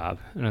my job.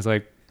 And I was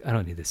like, I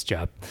don't need this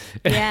job.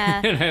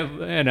 Yeah.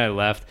 and I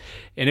left,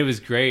 and it was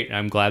great.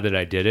 I'm glad that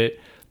I did it,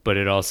 but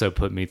it also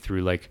put me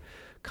through like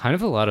kind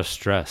of a lot of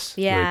stress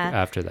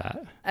after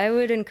that. I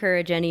would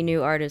encourage any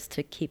new artist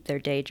to keep their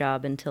day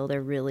job until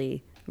they're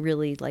really,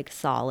 really like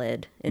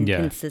solid and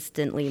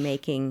consistently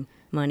making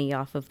money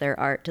off of their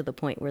art to the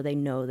point where they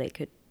know they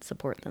could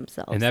support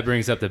themselves. And that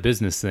brings up the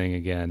business thing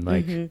again.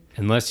 Like,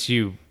 unless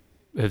you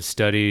have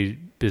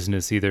studied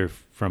business either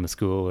from a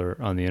school or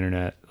on the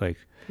internet, like,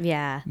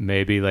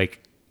 maybe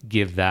like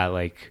give that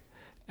like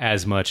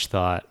as much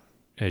thought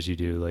as you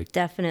do like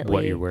Definitely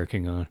what you're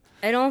working on.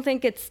 I don't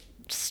think it's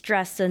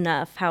stressed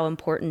enough how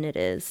important it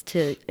is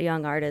to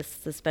young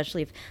artists,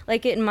 especially if,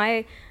 like in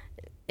my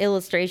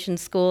illustration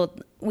school,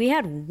 we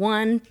had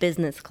one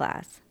business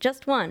class,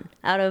 just one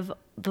out of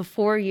the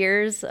 4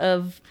 years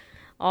of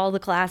all the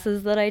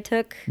classes that I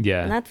took.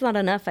 Yeah. And that's not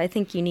enough. I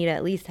think you need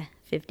at least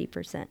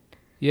 50%.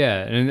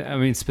 Yeah. And I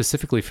mean,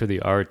 specifically for the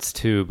arts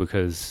too,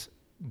 because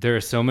there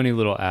are so many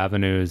little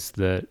avenues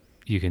that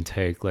you can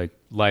take, like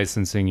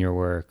licensing your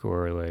work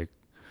or like,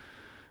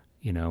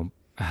 you know,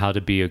 how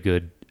to be a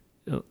good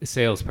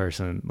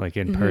salesperson, like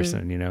in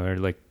person, you know, or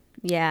like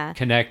Yeah.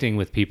 connecting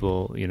with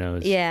people, you know.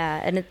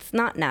 Yeah, and it's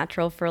not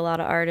natural for a lot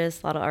of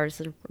artists. A lot of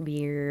artists are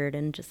weird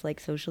and just like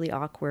socially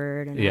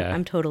awkward, and Yeah.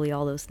 I'm totally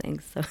all those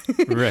things. So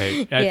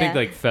Right. I Yeah. think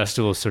like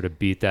festivals sort of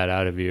beat that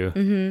out of you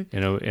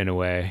in a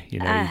way, you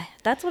know.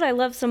 That's what I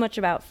love so much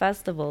about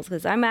festivals,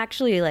 because I'm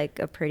actually like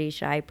a pretty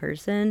shy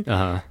person.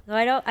 Uh-huh. So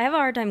I have a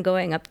hard time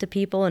going up to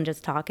people and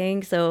just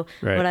talking. So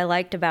Right. what I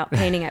liked about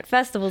painting at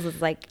festivals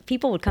is like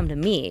people would come to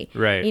me,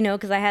 Right. You know,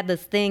 because I had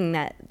this thing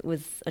that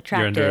was You're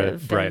attractive. under a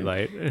bright and,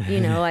 light.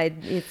 you know,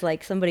 it's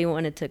like somebody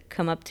wanted to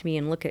come up to me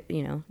and look at,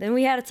 you know, then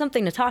we had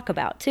something to talk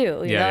about too.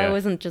 You know, Yeah. I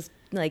wasn't just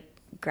like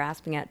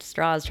grasping at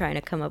straws trying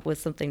to come up with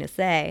something to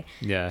say.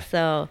 Yeah.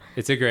 So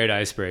It's a great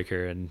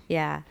icebreaker, and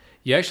yeah.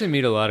 you actually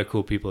meet a lot of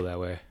cool people that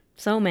way.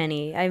 So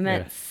many. I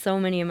met Yeah. so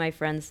many of my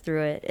friends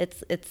through it.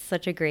 It's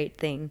such a great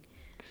thing.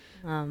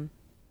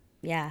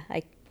 Yeah,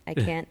 I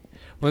can't.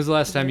 When was the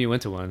last time you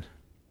went to one?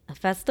 A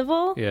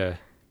festival? Yeah.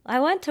 I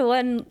went to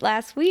one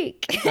last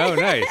week. Oh,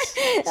 nice.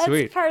 That's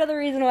Sweet. part of the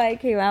reason why I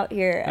came out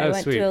here. I Oh,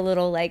 went sweet. to a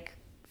little like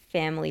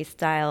family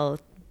style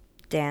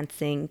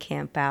dancing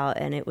camp out,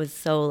 and it was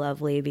so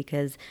lovely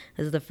because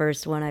this is the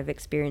first one I've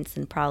experienced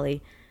in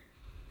probably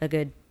a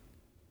good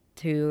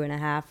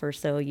 2.5 or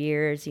so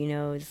years. You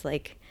know, it's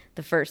like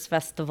the first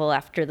festival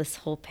after this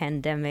whole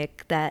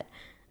pandemic that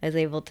I was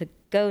able to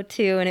go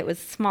to, and it was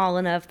small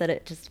enough that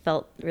it just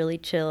felt really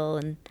chill,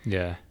 and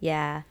Yeah.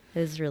 yeah, it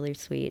was really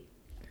sweet.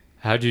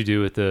 How'd you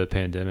do with the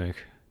pandemic?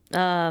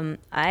 I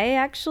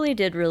actually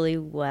did really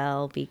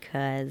well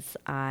because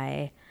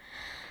I'm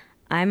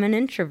an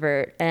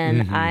introvert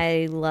and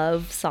I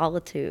love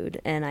solitude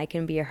and I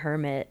can be a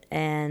hermit,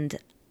 and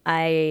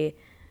I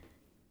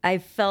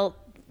felt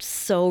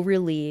so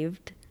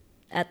relieved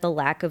at the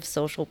lack of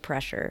social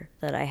pressure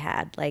that I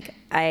had. Like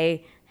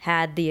I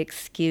had the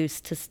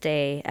excuse to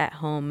stay at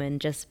home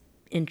and just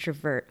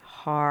introvert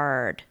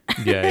hard.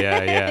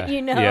 Yeah.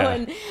 You know, Yeah.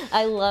 and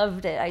I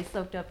loved it. I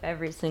soaked up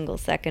every single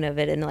second of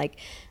it. And like,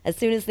 as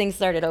soon as things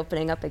started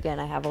opening up again,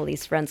 I have all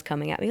these friends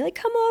coming at me like,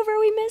 come over,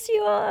 we miss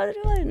you.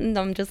 And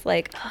I'm just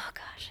like, oh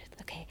gosh,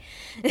 okay.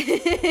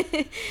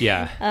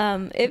 Yeah.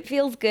 It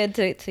feels good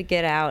to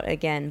get out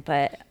again,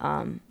 but,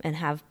 and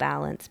have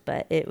balance,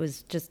 but it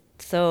was just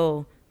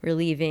so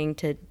relieving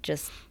to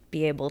just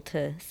be able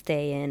to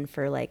stay in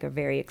for like a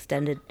very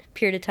extended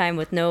period of time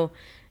with no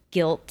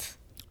guilt.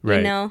 Right.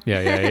 You know?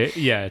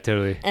 Yeah,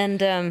 totally.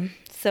 And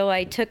so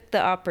I took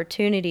the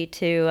opportunity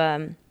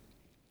to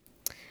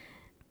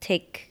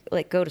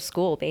go to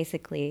school.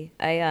 Basically,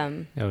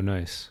 Oh,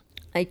 nice.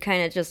 I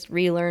kind of just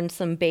relearned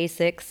some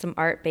basics, some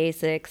art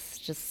basics,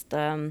 just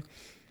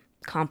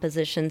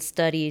composition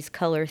studies,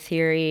 color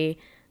theory,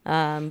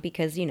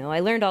 because you know I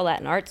learned all that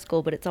in art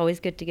school, but it's always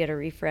good to get a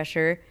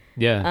refresher.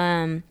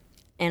 Yeah.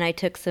 And I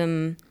took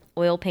some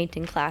oil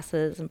painting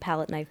classes and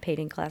palette knife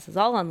painting classes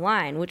all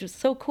online, which was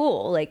so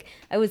cool. Like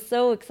I was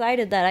so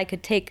excited that I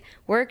could take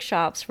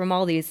workshops from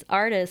all these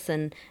artists,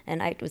 and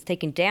I was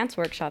taking dance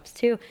workshops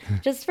too,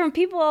 just from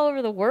people all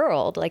over the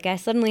world. Like I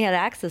suddenly had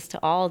access to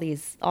all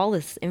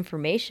this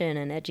information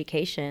and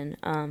education.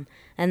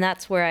 And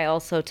that's where I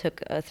also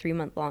took a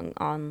 3-month-long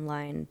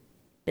online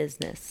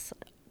business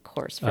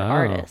course for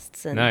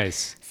artists. And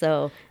nice.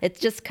 so it's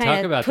just Talk kind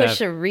of about push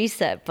that. a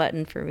reset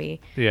button for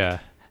me. Yeah.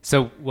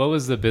 So what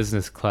was the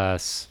business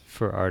class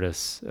for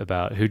artists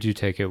about? Who'd you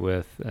take it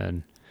with?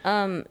 And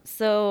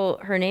So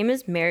her name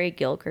is Mary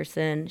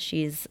Gilkerson.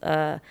 She's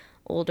a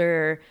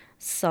older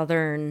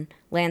Southern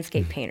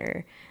landscape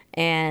painter.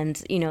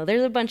 And, you know,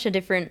 there's a bunch of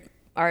different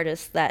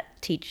artists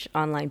that teach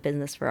online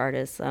business for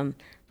artists.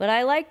 But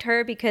I liked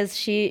her because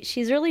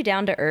she's really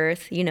down to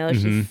earth. You know,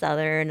 she's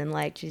Southern and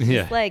like, she's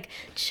Yeah. just like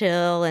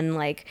chill and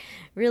like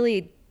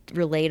really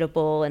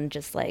relatable, and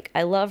just like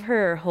I love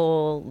her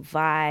whole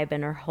vibe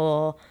and her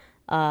whole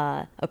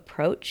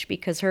approach,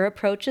 because her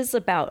approach is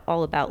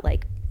all about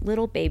like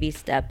little baby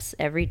steps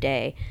every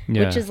day,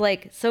 Yeah. which is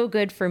like so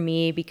good for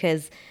me,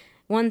 because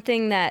one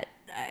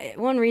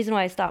reason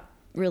why I stopped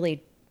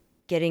really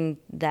getting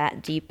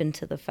that deep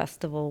into the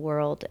festival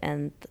world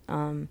and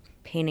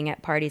painting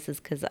at parties is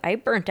because I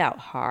burnt out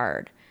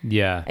hard.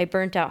 yeah.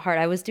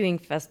 I was doing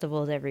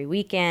festivals every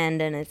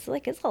weekend, and it's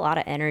a lot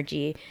of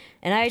energy.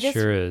 And I just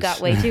Sure is. got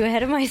way too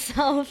ahead of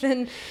myself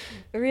and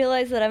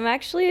realized that I'm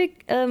actually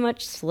a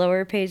much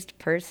slower paced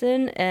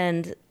person.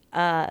 And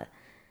I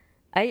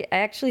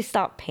actually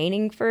stopped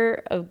painting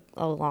for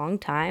a long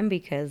time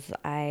because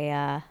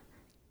I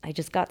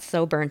just got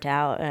so burnt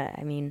out.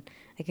 I mean,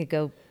 I could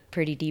go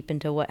pretty deep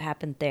into what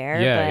happened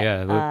there.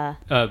 Yeah, but,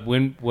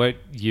 yeah. What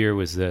year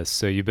was this?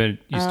 So you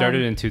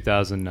started in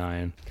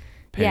 2009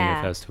 painting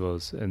at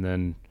festivals, and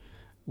then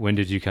when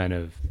did you kind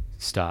of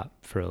stop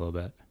for a little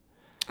bit?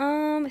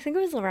 I think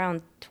it was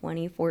around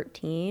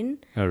 2014.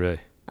 Oh, really?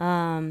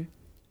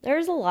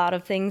 There's a lot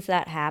of things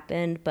that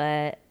happened,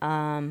 but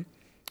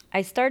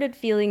I started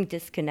feeling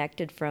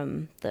disconnected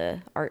from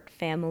the art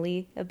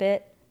family a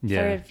bit. Yeah.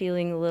 Started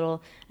feeling a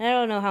little, and I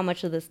don't know how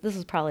much of this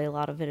is probably a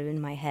lot of it in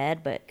my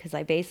head, but because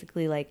I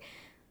basically like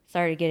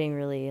started getting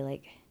really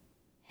like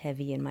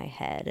heavy in my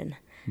head and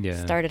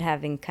started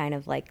having kind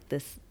of like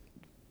this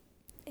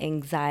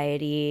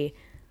anxiety,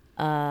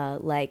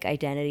 like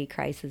identity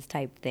crisis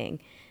type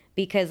thing,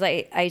 because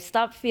I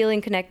stopped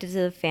feeling connected to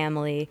the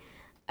family.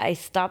 I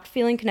stopped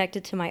feeling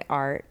connected to my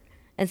art.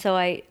 And so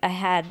I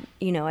had,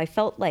 I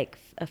felt like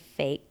a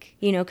fake,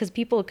 because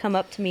people would come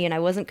up to me and I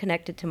wasn't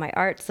connected to my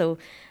art. So,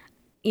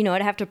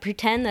 I'd have to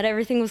pretend that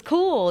everything was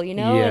cool, and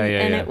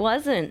it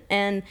wasn't.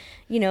 And,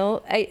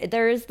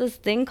 there is this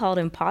thing called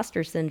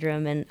imposter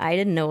syndrome, and I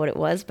didn't know what it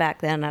was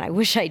back then. And I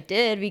wish I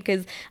did,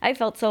 because I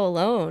felt so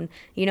alone.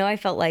 I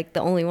felt like the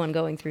only one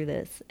going through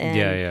this.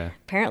 And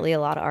apparently a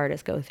lot of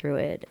artists go through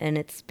it. And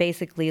it's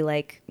basically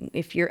like,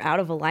 if you're out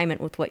of alignment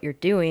with what you're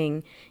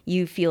doing,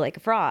 you feel like a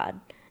fraud.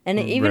 And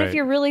even if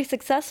you're really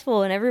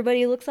successful and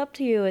everybody looks up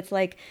to you, it's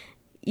like,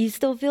 you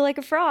still feel like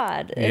a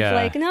fraud. It's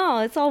like, no,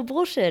 it's all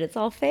bullshit. It's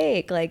all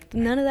fake. Like,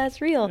 none of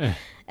that's real.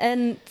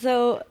 And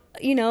so,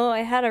 I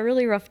had a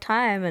really rough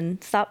time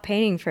and stopped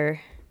painting for,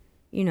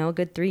 a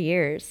good 3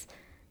 years.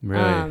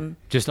 Really?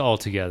 Just all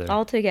together?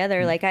 All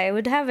together. Like, I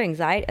would have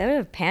anxiety. I would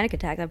have panic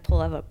attacks. I'd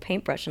pull out a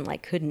paintbrush and,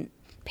 like, couldn't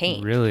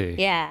paint. Really?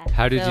 Yeah.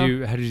 How did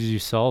you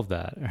solve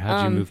that? Or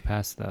how did you move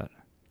past that?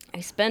 I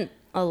spent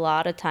a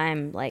lot of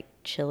time, like,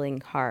 chilling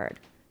hard.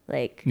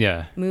 Like,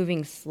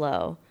 moving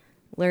slow.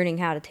 Learning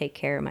how to take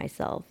care of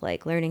myself,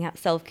 like learning how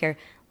self-care,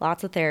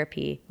 lots of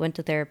therapy, went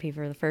to therapy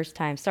for the first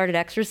time, started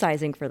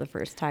exercising for the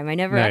first time. I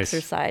never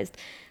exercised.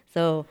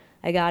 So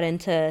I got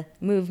into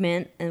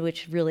movement,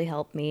 which really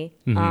helped me.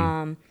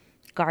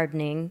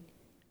 Gardening.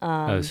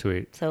 Oh,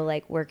 sweet. So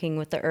like working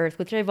with the earth,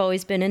 which I've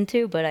always been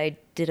into, but I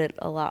did it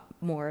a lot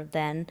more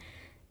then.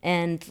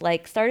 And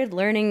like started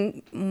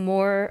learning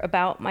more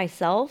about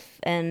myself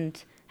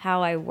and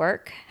how I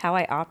work, how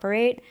I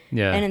operate.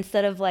 Yeah. And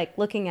instead of like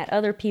looking at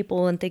other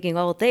people and thinking,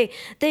 oh, they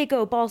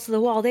go balls to the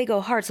wall, they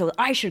go hard, so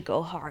I should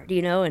go hard,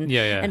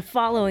 and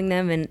following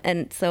them.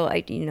 And so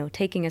I,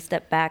 taking a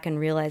step back and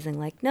realizing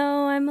like,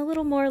 no, I'm a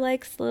little more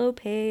like slow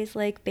pace,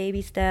 like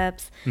baby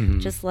steps,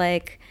 just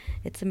like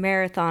it's a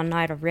marathon,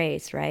 not a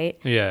race, right?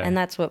 Yeah. And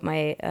that's what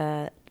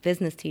my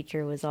business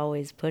teacher was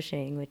always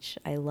pushing, which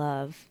I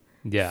love.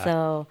 Yeah.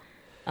 So,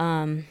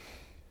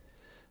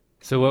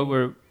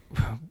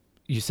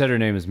 you said her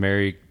name is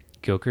Mary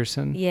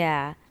Gilkerson?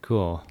 Yeah.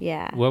 Cool.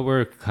 Yeah. What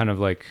were kind of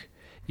like,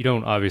 you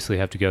don't obviously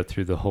have to go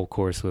through the whole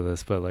course with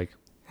us, but like,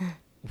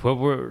 what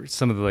were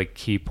some of the like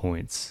key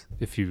points,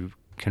 if you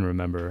can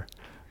remember?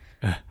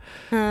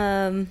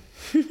 There's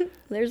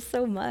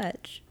so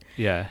much.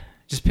 Yeah.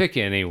 Just pick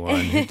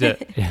anyone.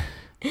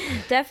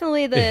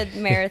 Definitely the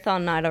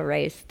marathon, not a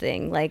race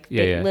thing. Like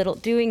little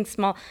doing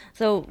small.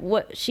 So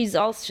what she's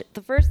also,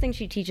 the first thing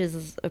she teaches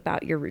is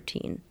about your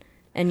routine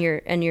and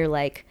you're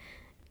like,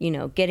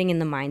 getting in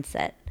the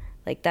mindset.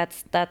 Like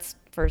that's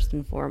first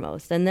and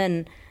foremost. And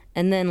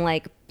then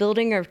like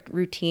building a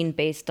routine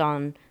based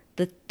on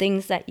the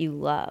things that you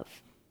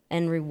love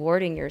and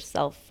rewarding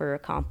yourself for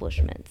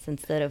accomplishments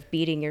instead of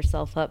beating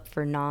yourself up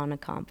for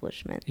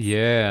non-accomplishments.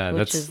 Yeah.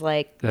 Which is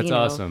like, that's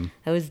awesome.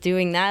 I was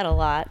doing that a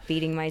lot,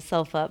 beating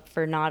myself up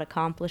for not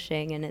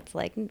accomplishing. And it's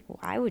like,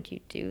 why would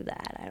you do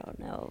that? I don't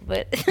know.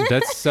 But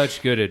that's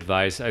such good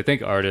advice. I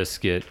think artists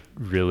get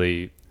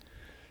really,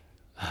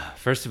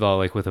 first of all,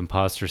 like with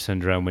imposter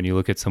syndrome, when you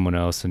look at someone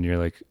else and you're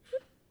like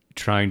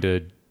trying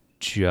to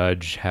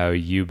judge how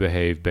you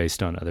behave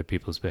based on other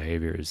people's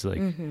behaviors,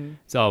 like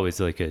it's always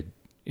like a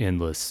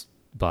endless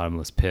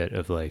bottomless pit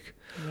of like,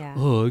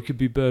 oh, it could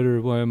be better.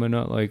 Why am I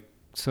not like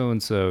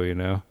so-and-so,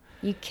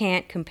 You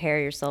can't compare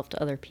yourself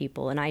to other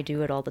people. And I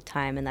do it all the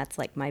time. And that's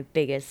like my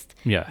biggest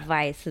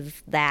advice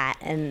is that.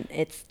 And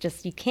it's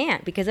just, you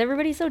can't, because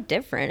everybody's so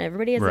different.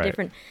 Everybody has a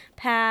different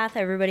path.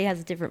 Everybody has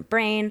a different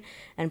brain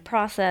and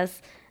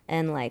process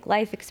and like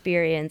life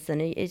experience.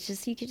 And it's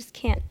just, you just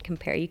can't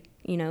compare.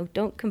 You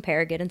don't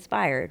compare, get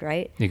inspired,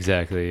 right?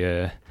 Exactly.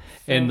 Yeah.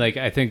 So. And like,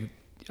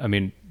 I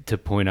mean, to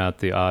point out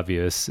the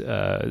obvious,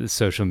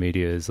 social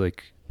media is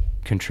like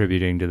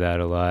contributing to that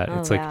a lot.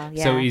 It's like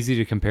so easy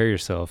to compare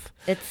yourself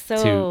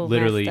to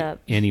literally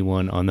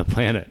anyone on the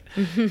planet,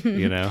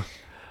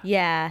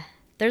 Yeah.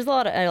 There's a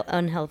lot of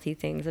unhealthy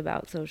things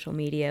about social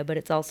media, but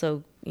it's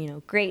also,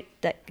 great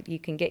that you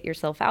can get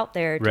yourself out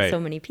there to so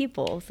many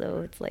people. So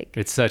it's like,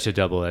 it's such a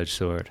double-edged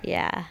sword.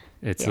 Yeah.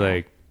 It's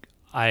like,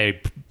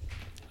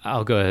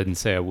 I'll go ahead and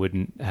say I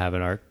wouldn't have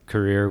an art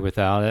career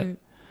without it,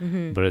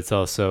 but it's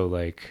also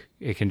like,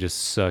 it can just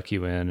suck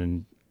you in.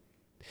 And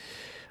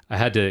I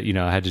had to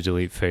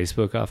delete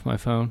Facebook off my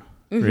phone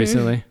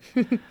recently,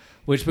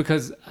 which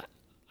because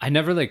I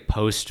never like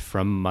post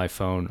from my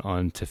phone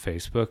onto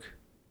Facebook,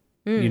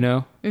 you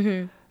know?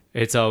 Mm-hmm.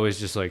 It's always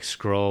just like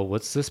scroll.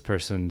 What's this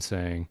person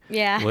saying?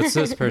 Yeah. What's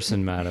this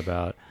person mad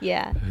about?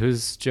 Yeah.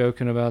 Who's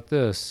joking about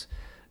this?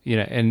 You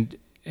know, and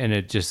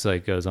it just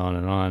like goes on.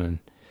 And,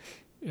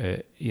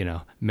 you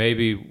know,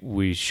 maybe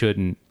we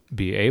shouldn't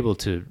be able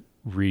to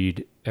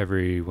read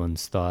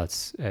everyone's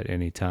thoughts at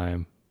any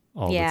time,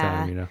 all the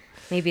time, you know?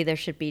 Maybe there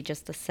should be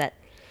just a set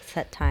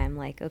time,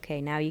 like,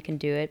 okay, now you can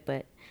do it,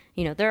 but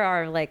you know, there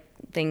are like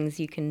things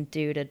you can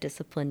do to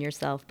discipline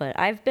yourself. But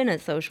I've been a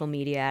social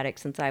media addict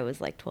since I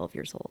was like 12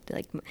 years old.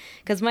 Like,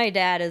 because my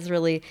dad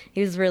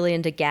he was really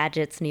into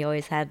gadgets, and he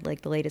always had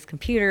like the latest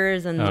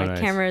computers and like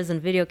cameras and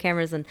video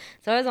cameras. And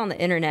so I was on the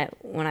internet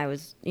when I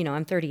was, you know,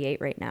 I'm 38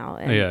 right now,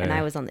 and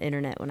I was on the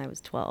internet when I was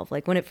 12.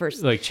 Like when it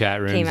first like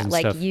chat rooms came out, and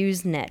like stuff.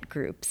 Usenet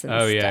groups and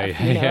stuff.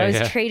 You know, I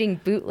was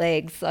trading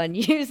bootlegs on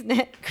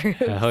Usenet groups.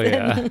 Hell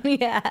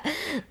yeah.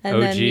 And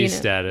OG then, you know,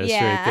 status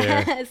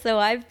right there. So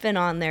I've been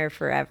on there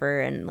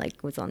forever, and like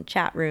was on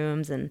chat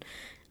rooms and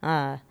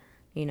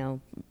you know,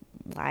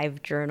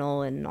 live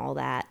journal and all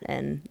that.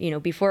 And you know,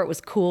 before it was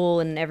cool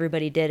and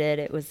everybody did it,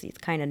 it's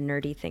kind of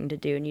nerdy thing to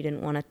do, and you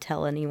didn't want to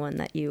tell anyone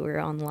that you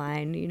were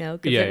online, you know,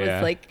 because it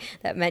was like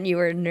that meant you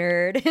were a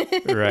nerd.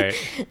 Right.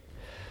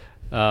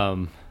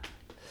 I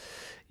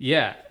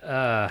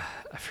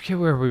forget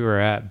where we were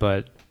at,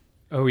 but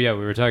we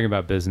were talking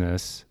about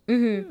business.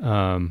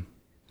 Mm-hmm.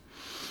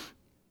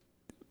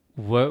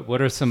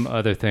 What are some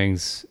other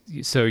things?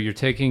 So you're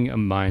taking a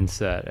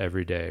mindset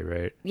every day,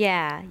 right?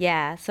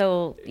 Yeah.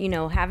 So, you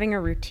know, having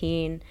a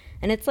routine,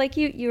 and it's like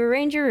you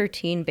arrange your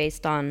routine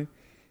based on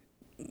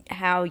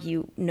how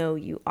you know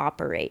you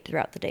operate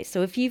throughout the day.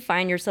 So if you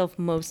find yourself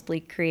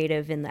mostly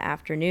creative in the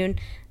afternoon,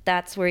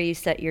 that's where you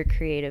set your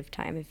creative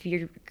time. If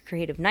you're a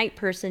creative night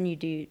person, you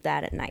do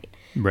that at night.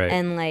 Right.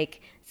 And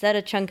like set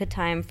a chunk of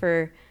time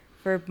for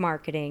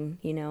marketing,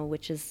 you know,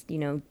 which is, you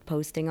know,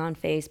 posting on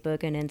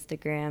Facebook and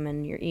Instagram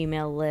and your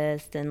email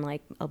list and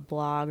like a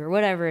blog or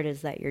whatever it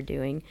is that you're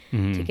doing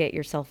to get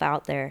yourself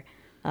out there.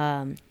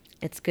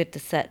 It's good to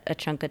set a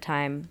chunk of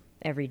time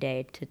every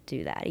day to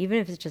do that, even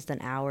if it's just an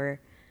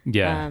hour.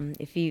 Yeah.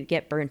 If you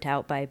get burnt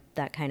out by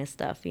that kind of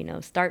stuff, you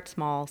know, start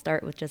small,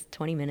 start with just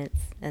 20 minutes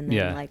and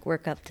then like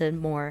work up to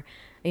more.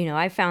 You know,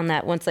 I found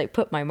that once I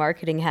put my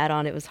marketing hat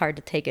on, it was hard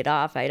to take it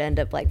off. I'd end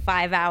up like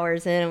 5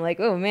 hours in. I'm like,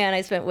 oh man,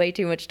 I spent way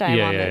too much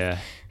time on this. Yeah.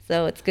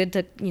 So it's good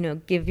to, you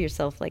know, give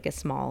yourself like a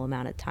small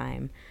amount of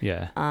time.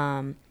 Yeah.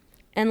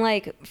 And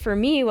like for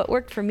me, what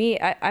worked for me,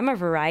 I'm a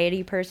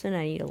variety person.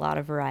 I need a lot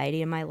of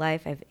variety in my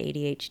life. I have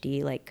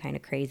ADHD, like kind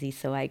of crazy.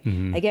 So I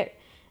get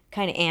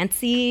kind of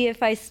antsy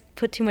if I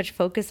put too much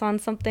focus on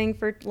something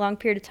for a long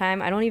period of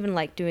time. I don't even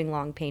like doing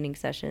long painting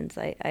sessions.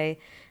 I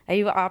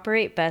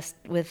operate best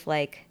with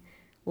like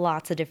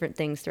lots of different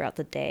things throughout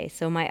the day.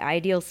 So my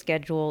ideal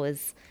schedule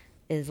is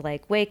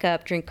like wake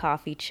up, drink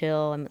coffee,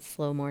 chill. I'm a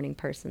slow morning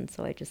person,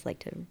 so I just like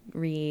to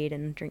read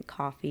and drink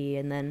coffee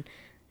and then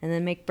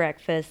make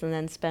breakfast and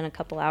then spend a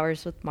couple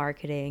hours with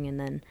marketing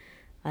and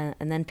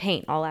then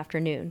paint all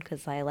afternoon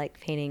because I like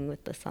painting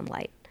with the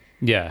sunlight.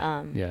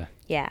 Yeah.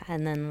 Yeah,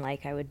 and then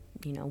like I would,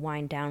 you know,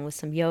 wind down with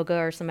some yoga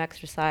or some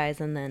exercise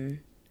and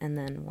then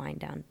wind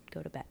down,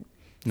 go to bed.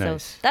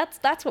 Nice. So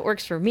that's what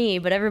works for me,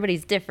 but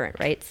everybody's different,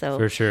 right? So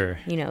for sure,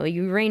 you know,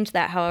 you arrange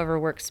that however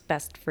works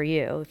best for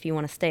you. If you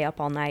want to stay up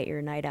all night, you're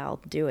a night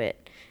owl, do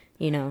it,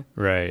 you know.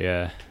 Right,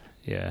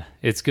 yeah.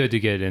 It's good to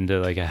get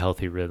into like a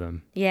healthy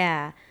rhythm.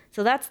 Yeah.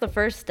 So that's the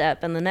first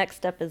step, and the next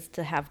step is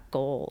to have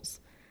goals.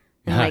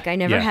 And like I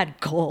never had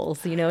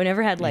goals, you know, I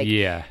never had like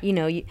you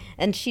know,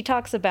 and she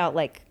talks about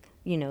like,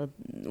 you know,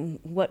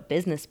 what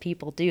business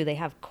people do. They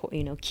have,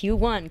 you know,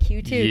 Q1,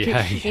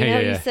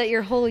 Q2, you set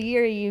your whole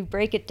year, you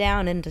break it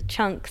down into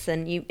chunks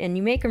and you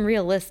make them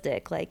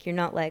realistic. Like you're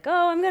not like,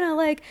 oh, I'm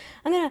going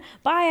to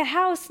buy a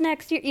house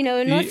next year, you know,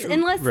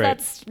 unless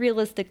that's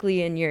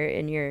realistically in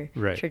your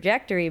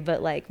trajectory,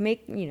 but like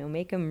make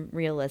them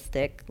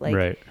realistic.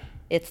 Like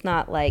it's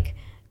not like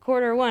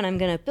Q1, I'm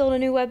going to build a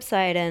new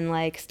website and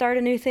like start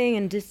a new thing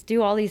and just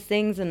do all these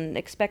things and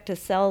expect to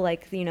sell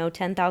like, you know,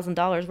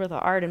 $10,000 worth of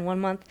art in 1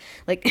 month.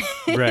 Like,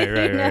 right.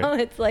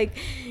 It's like,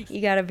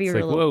 you got to be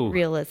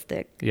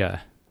realistic.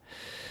 Yeah.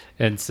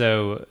 And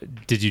so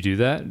did you do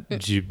that?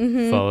 Did you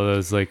follow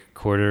those like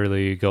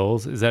quarterly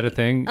goals? Is that a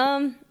thing?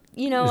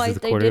 You know, I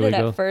did it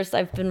at first.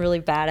 I've been really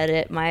bad at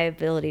it. My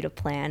ability to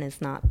plan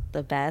is not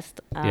the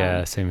best.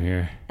 Yeah, same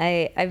here.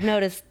 I've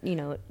noticed, you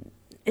know,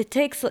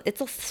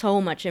 it's so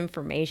much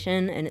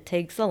information and it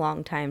takes a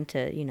long time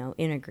to, you know,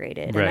 integrate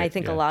it. And I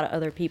think a lot of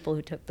other people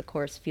who took the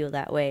course feel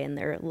that way and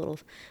they're a little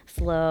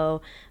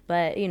slow,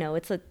 but you know,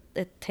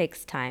 it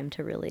takes time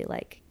to really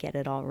like get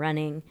it all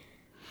running.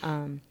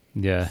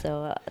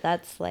 So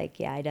that's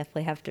like, I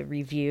definitely have to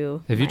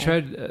review. Have you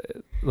tried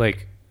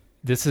like,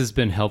 this has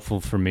been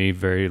helpful for me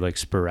very like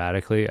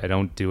sporadically. I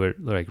don't do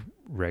it like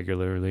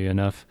regularly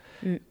enough,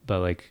 but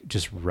like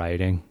just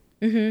writing,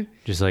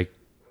 just like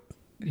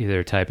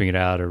either typing it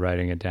out or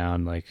writing it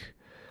down, like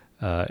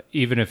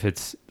even if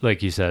it's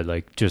like you said,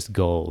 like just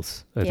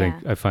goals. I think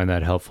Yeah. I find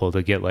that helpful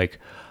to get like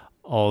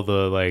all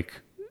the like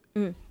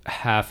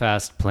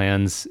half-assed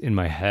plans in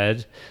my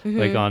head,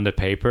 like onto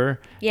paper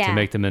to Yeah.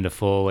 make them into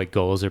full like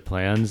goals or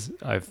plans.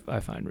 I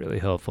find really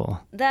helpful.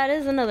 That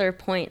is another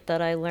point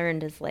that I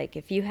learned is like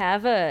if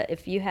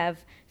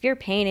you're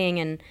painting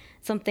and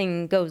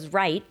something goes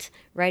right,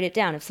 write it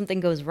down. If something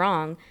goes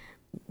wrong,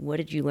 what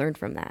did you learn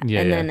from that?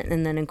 Yeah,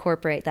 and then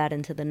incorporate that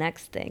into the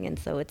next thing. And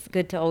so it's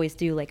good to always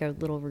do like a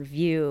little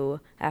review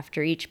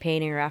after each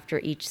painting or after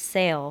each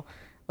sale,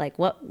 like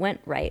what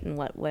went right and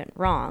what went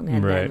wrong,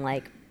 and Right. then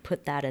like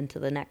put that into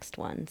the next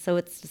one. So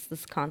it's just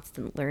this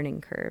constant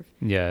learning curve.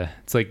 Yeah,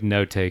 it's like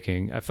note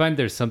taking. I find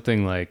there's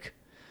something like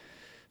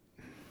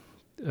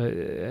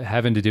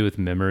having to do with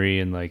memory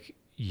and like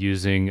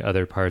using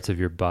other parts of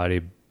your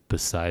body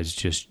besides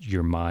just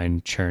your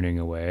mind churning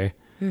away.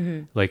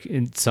 Like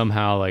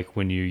somehow like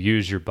when you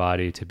use your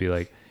body to be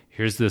like,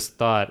 here's this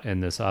thought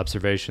and this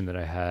observation that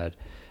I had,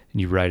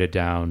 and you write it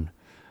down,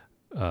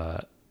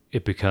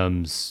 it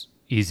becomes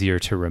easier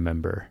to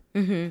remember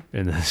in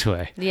this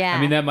way. Yeah. I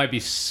mean, that might be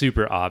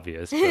super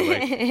obvious, but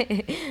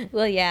like,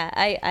 Well, yeah,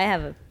 I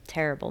have a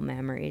terrible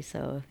memory,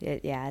 so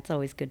it's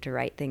always good to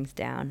write things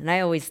down. And I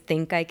always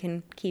think I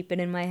can keep it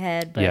in my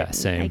head, but Yeah,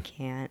 same. I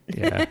can't.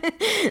 yeah.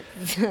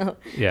 So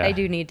Yeah. I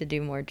do need to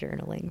do more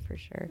journaling for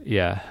sure.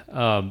 Yeah.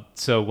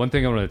 So one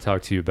thing I want to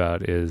talk to you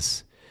about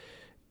is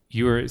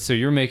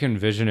you're making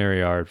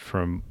visionary art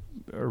from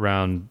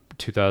around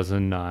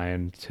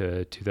 2009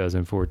 to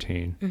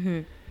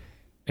 2014.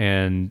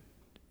 And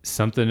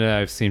something that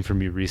I've seen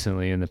from you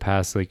recently in the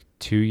past, like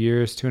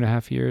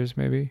 2.5 years,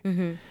 maybe,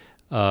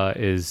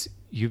 is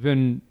you've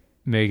been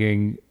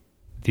making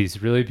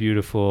these really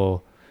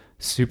beautiful,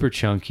 super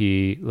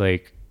chunky,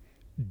 like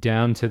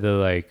down to the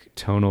like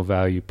tonal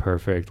value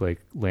perfect, like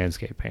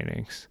landscape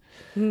paintings.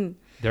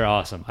 They're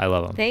awesome. I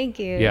love them. Thank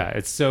you. Yeah,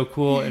 it's so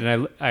cool,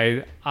 and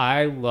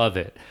I love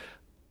it.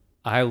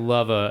 I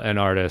love an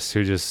artist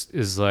who just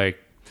is like,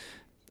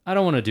 I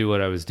don't want to do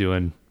what I was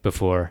doing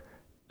before.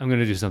 I'm going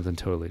to do something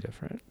totally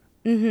different.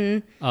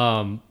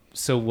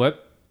 So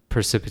what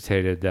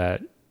precipitated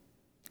that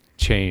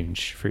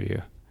change for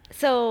you?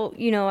 So,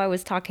 I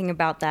was talking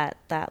about that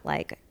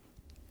like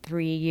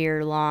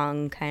 3-year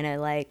long kind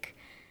of like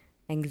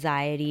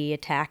anxiety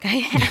attack I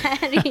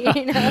had,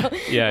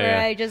 where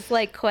I just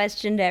like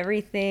questioned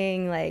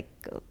everything, like,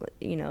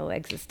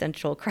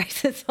 existential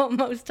crisis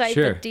almost type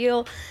Sure. of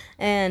deal.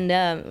 And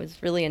it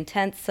was really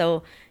intense.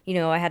 So,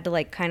 I had to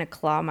like kind of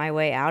claw my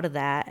way out of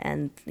that.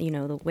 And,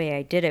 the way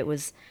I did it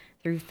was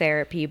through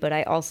therapy. But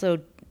I also,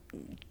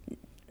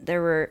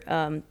 there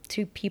were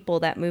 2 people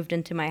that moved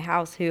into my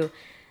house who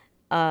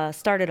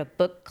started a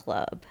book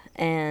club.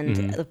 And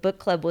the book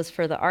club was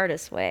for The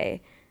Artist's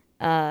Way.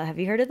 Have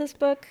you heard of this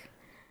book?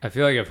 I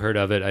feel like I've heard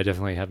of it. I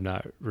definitely have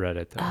not read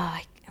it though.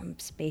 I'm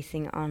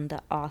spacing on the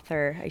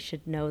author. I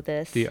should know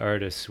this. The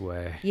Artist's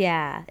Way.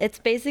 Yeah, it's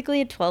basically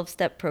a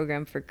 12-step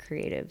program for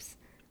creatives.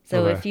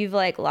 So Okay. if you've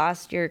like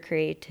lost your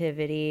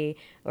creativity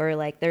or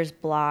like there's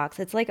blocks,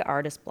 it's like an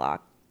artist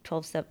block,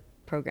 12-step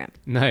program.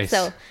 Nice.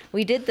 So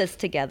we did this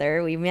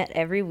together. We met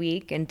every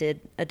week and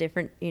did a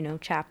different,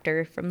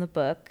 chapter from the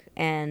book.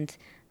 And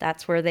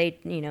that's where they,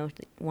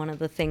 one of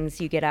the things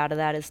you get out of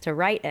that is to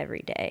write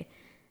every day.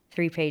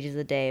 3 pages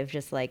a day of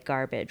just like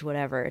garbage,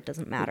 whatever. It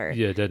doesn't matter.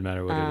 Yeah, it doesn't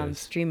matter what it is.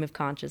 Stream of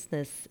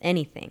consciousness,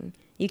 anything.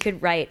 You could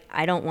write,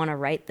 I don't want to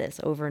write this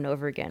over and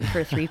over again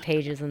for 3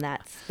 pages, and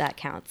that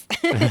counts.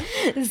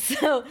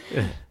 So,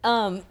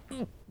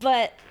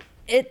 but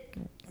it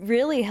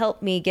really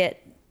helped me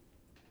get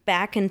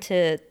back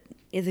into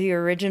the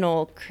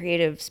original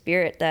creative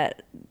spirit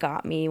that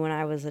got me when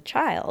I was a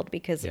child,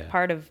 because Yeah.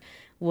 part of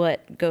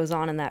what goes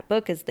on in that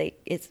book is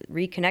it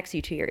reconnects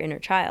you to your inner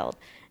child.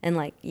 And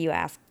like you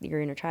ask your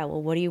inner child,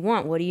 well, what do you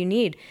want? What do you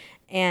need?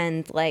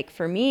 And like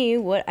for me,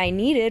 what I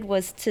needed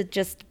was to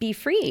just be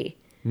free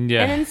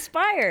Yeah. and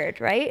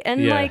inspired, right?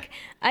 And Yeah. like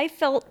I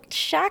felt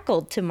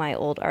shackled to my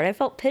old art. I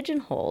felt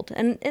pigeonholed,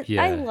 and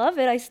Yeah. I love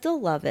it. I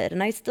still love it,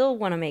 and I still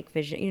want to make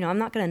vision. I'm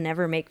not going to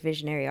never make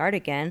visionary art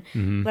again,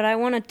 but I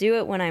want to do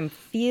it when I'm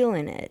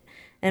feeling it.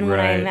 And when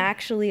I'm Right.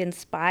 actually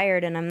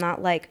inspired and I'm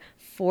not like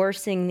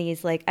forcing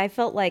these, like I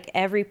felt like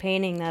every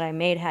painting that I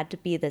made had to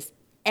be this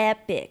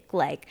epic,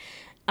 like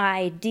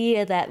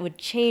idea that would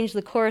change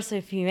the course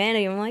of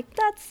humanity. I'm like,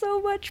 that's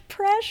so much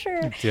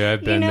pressure. Yeah,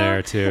 I've been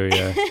there too.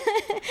 Yeah.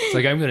 It's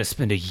like, I'm going to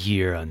spend a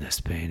year on this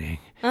painting.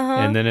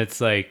 And then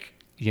it's like,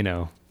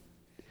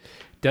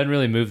 doesn't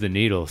really move the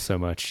needle so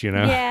much,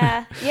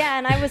 Yeah.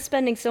 And I was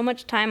spending so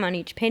much time on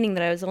each painting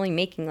that I was only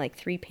making like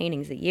 3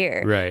 paintings a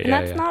year. Right, And yeah,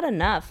 that's yeah. not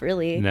enough,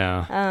 really.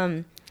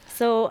 No.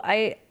 So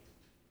I,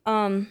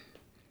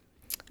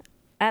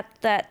 at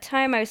that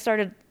time, I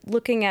started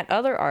looking at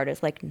other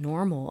artists, like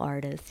normal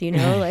artists,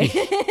 like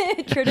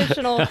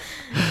traditional,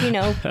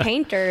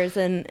 painters.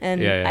 And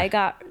Yeah. I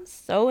got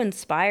so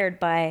inspired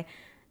by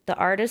the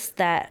artists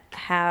that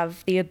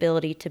have the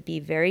ability to be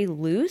very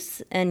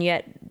loose and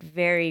yet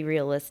very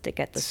realistic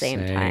at the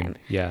same time.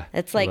 Yeah.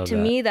 It's I like, love to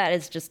that. me, that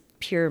is just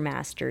pure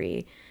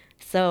mastery.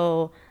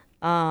 So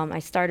I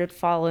started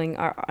following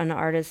an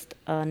artist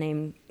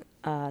named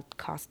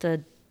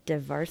Costa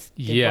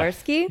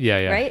Dvorsky.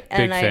 Yeah. Right?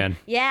 Big fan.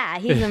 Yeah,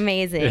 he's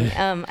amazing.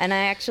 And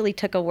I actually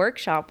took a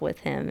workshop with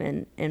him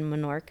in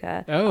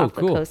Menorca off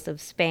the coast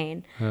of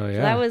Spain. Oh, yeah.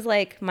 So that was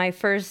like my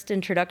first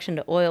introduction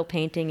to oil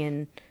painting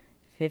in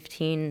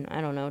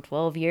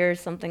 12 years,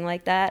 something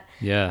like that.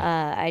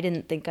 Yeah. I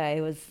didn't think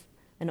I was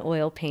an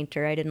oil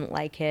painter. I didn't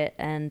like it.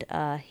 And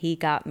he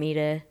got me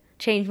to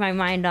change my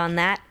mind on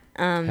that.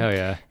 Hell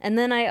yeah. And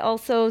then I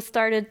also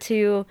started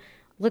to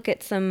look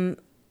at some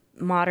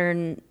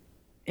modern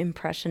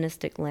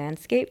impressionistic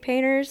landscape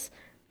painters.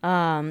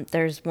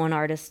 There's one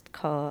artist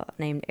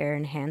named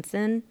Erin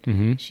Hansen.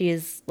 Mm-hmm. She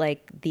is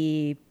like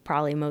the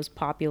probably most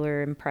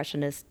popular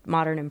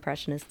modern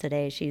impressionist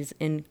today. She's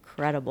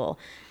incredible.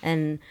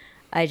 And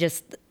I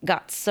just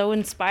got so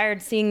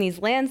inspired seeing these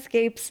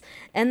landscapes,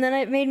 and then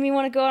it made me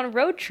want to go on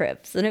road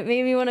trips, and it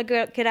made me want to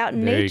get out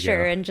in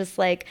nature and just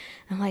like,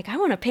 I'm like, I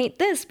want to paint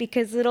this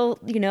because it'll,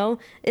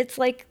 it's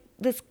like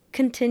this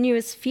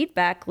continuous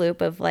feedback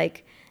loop of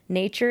like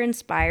nature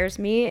inspires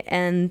me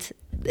and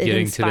it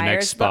Getting inspires to the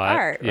next spot.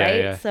 art, Yeah, right?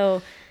 yeah.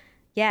 So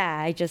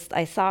yeah,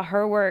 I saw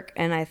her work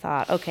and I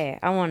thought, okay,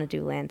 I want to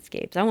do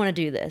landscapes. I want to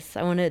do this.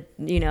 I want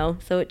to,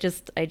 so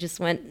I just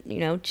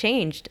went,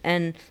 changed.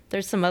 And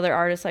there's some other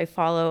artists I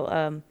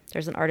follow.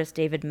 There's an artist,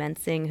 David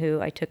Mensing,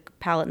 who I took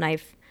palette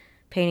knife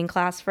painting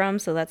class from.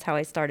 So that's how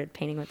I started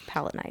painting with the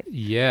palette knife.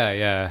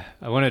 Yeah.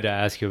 I wanted to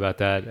ask you about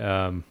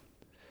that.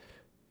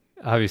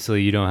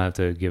 Obviously you don't have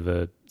to give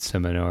a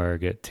seminar or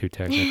get too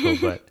technical,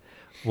 but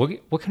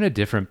what kind of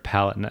different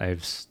palette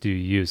knives do you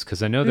use?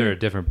 Because I know there are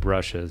different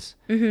brushes,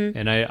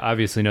 and I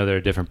obviously know there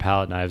are different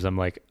palette knives. I'm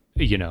like,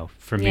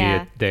 for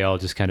me, they all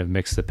just kind of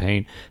mix the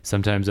paint.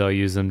 Sometimes I'll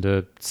use them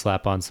to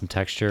slap on some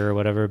texture or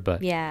whatever.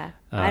 But yeah,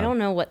 I don't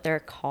know what they're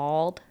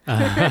called.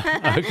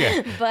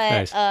 Okay,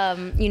 but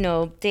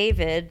nice.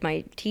 David,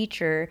 my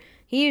teacher,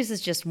 he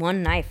uses just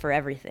one knife for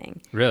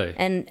everything. Really?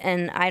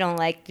 And I don't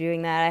like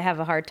doing that. I have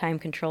a hard time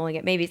controlling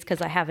it. Maybe it's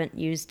because I haven't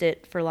used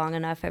it for long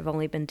enough. I've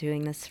only been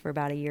doing this for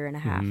about a year and a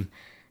half. Mm-hmm.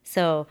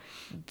 So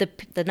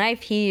the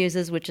knife he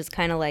uses, which is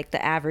kind of like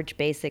the average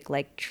basic,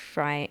 like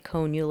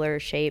conular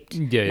shaped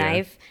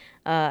knife,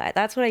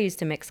 that's what I use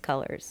to mix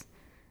colors.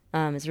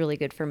 It's really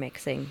good for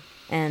mixing.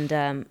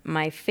 And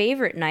my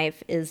favorite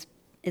knife is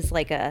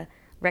like a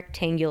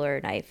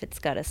rectangular knife. It's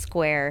got a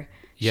square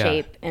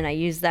shape, and I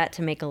use that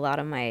to make a lot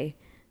of my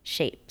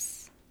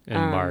shapes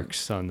and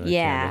marks on the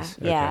canvas.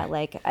 Okay.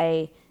 Like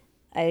I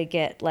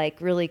get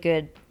like really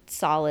good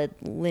solid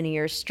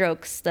linear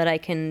strokes that I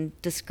can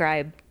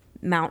describe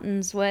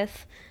mountains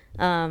with.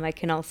 I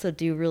can also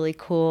do really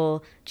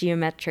cool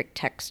geometric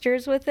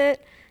textures with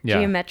it,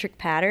 geometric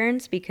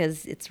patterns,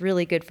 because it's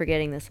really good for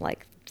getting this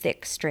like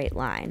thick straight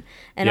line.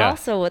 And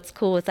also what's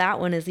cool with that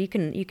one is you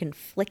can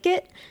flick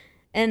it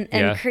and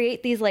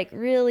create these like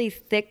really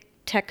thick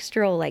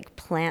textural like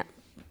plant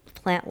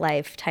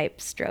life type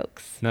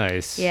strokes.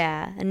 Nice.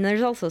 Yeah, and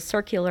there's also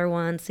circular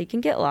ones, so you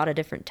can get a lot of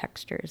different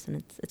textures,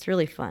 and it's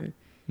really fun.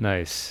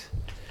 Nice.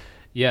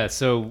 Yeah.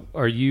 So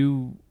are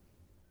you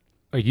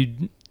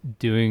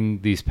doing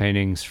these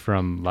paintings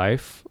from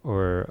life,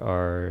 or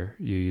are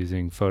you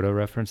using photo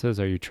references?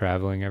 Are you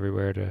traveling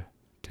everywhere to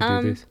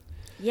do these?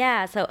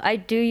 Yeah. So I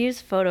do use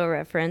photo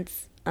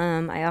reference.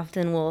 I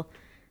often will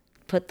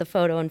put the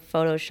photo in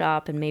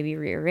Photoshop and maybe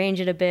rearrange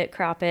it a bit,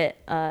 crop it,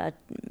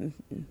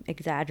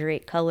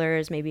 exaggerate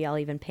colors. Maybe I'll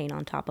even paint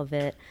on top of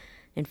it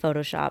in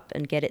Photoshop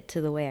and get it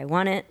to the way I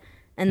want it.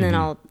 And then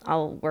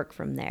I'll work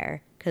from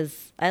there,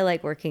 because I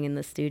like working in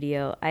the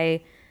studio.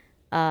 I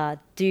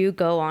do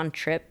go on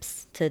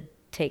trips to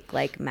take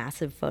like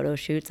massive photo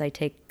shoots. I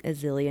take a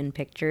zillion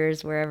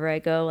pictures wherever I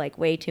go, like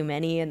way too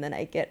many, and then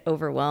I get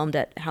overwhelmed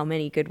at how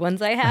many good ones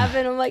I have,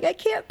 and I'm like, I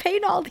can't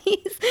paint all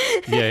these.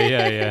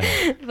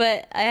 Yeah.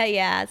 But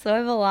so I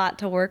have a lot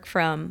to work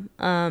from.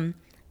 And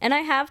I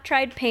have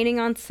tried painting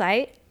on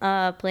site,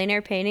 plein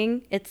air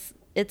painting. It's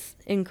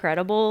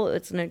incredible.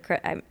 It's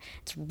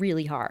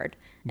really hard.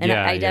 And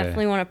I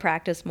definitely want to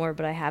practice more,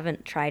 but I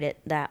haven't tried it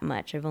that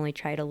much. I've only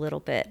tried a little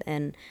bit,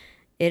 and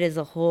it is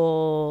a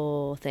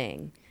whole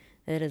thing.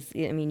 It is.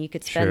 I mean, you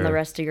could spend the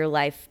rest of your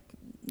life,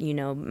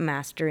 trying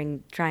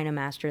to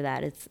master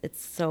that.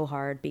 It's so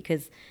hard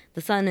because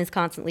the sun is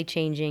constantly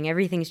changing.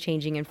 Everything's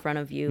changing in front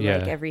of you,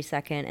 like every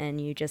second, and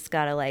you just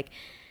gotta like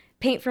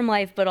paint from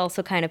life, but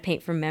also kind of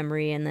paint from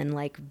memory, and then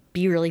like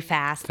be really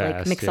fast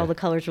like mix all the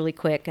colors really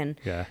quick, and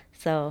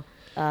so.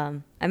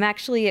 I'm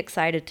actually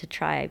excited to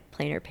try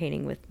plein air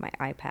painting with my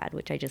iPad,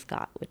 which I just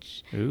got,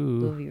 which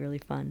will be really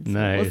fun. So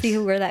nice. We'll see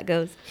where that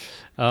goes.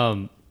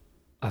 I've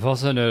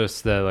also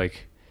noticed that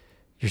like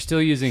you're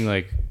still using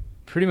like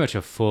pretty much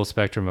a full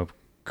spectrum of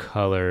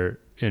color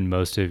in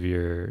most of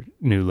your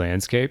new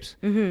landscapes,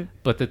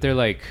 but that they're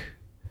like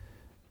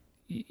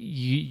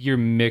you're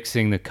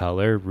mixing the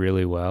color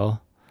really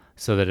well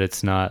so that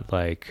it's not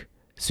like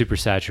super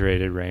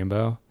saturated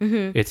rainbow.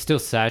 It's still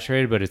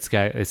saturated, but it's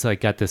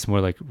got this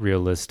more like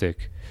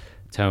realistic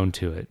tone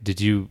to it.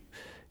 Did you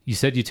You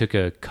said you took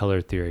a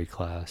color theory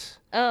class.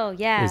 Oh,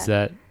 yeah. Is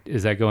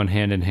that going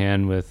hand in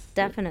hand with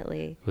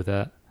Definitely. with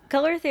that?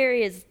 Color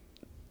theory is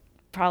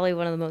probably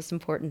one of the most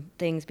important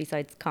things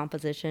besides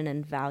composition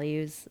and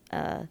values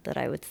that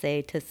I would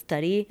say to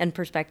study, and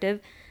perspective.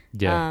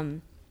 Yeah.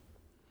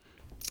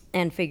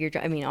 And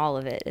I mean, all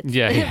of it.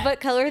 Yeah.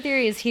 But color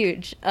theory is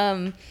huge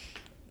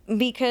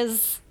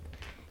because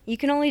you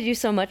can only do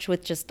so much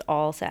with just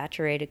all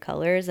saturated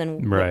colors,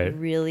 and Right. what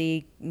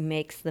really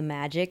makes the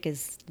magic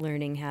is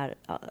learning how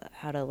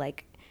to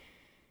like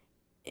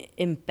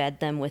embed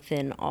them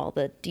within all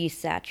the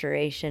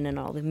desaturation and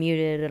all the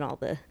muted and all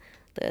the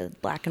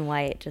black and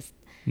white. Just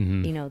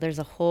there's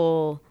a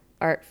whole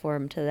art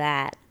form to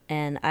that,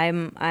 and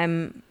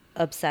I'm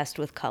obsessed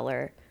with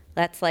color.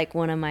 That's like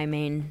one of my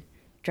main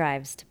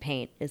drives to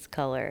paint is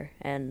color,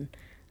 and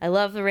I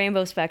love the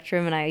rainbow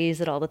spectrum, and I use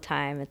it all the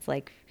time. It's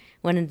like,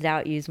 when in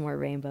doubt, use more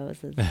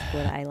rainbows is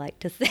what I like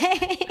to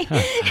say.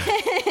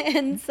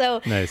 And so,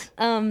 Nice.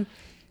 a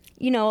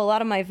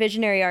lot of my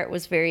visionary art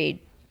was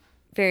very,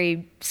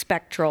 very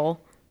spectral.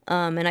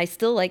 And I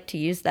still like to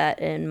use that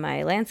in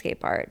my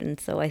landscape art. And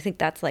so I think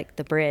that's like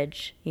the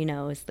bridge,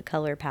 is the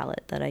color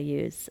palette that I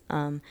use.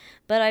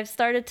 But I've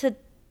started to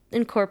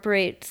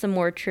incorporate some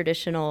more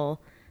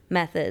traditional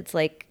methods,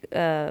 like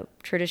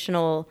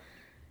traditional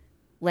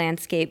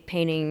landscape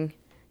painting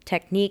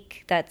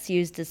technique that's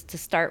used is to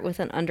start with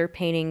an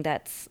underpainting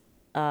that's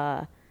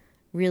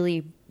really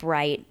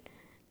bright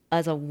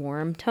as a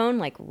warm tone,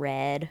 like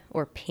red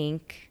or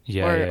pink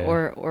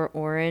or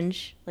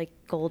orange, like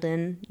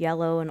golden,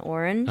 yellow, and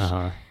orange,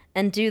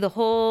 and do the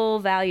whole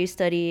value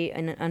study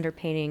and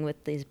underpainting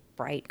with these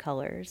bright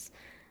colors.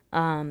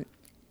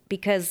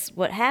 Because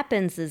what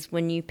happens is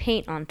when you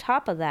paint on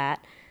top of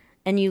that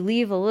and you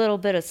leave a little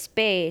bit of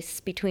space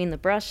between the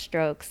brush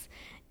strokes,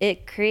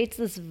 it creates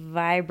this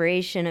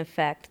vibration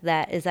effect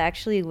that is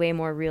actually way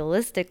more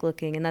realistic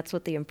looking. And that's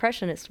what the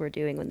Impressionists were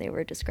doing when they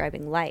were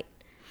describing light.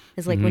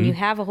 It's like when you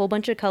have a whole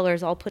bunch of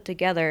colors all put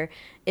together,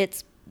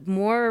 it's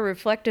more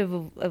reflective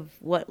of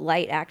what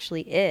light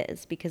actually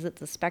is, because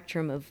it's a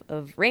spectrum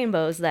of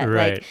rainbows that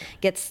like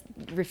gets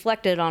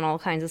reflected on all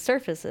kinds of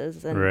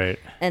surfaces. And,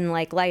 and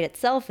like light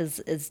itself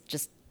is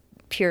just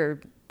pure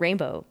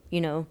rainbow,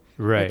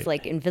 It's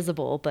like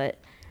invisible, but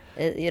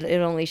it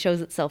only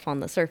shows itself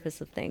on the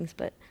surface of things,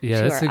 but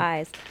to our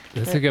eyes.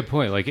 That's a good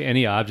point. Like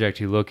any object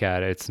you look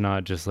at, it's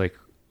not just like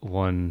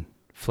one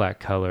flat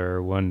color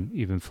or one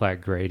even flat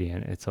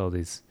gradient. It's all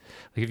these,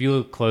 like if you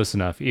look close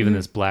enough, even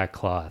this black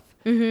cloth,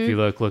 if you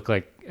look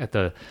like at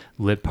the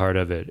lip part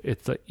of it,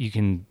 it's like you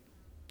can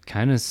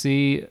kind of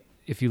see,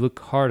 if you look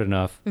hard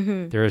enough,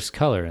 there is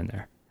color in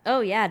there.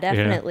 Oh yeah,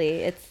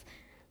 definitely. It's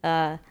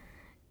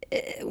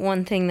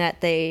one thing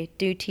that they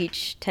do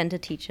tend to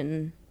teach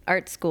in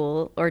art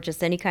school or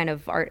just any kind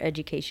of art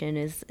education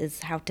is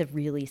how to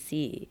really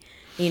see,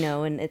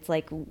 and it's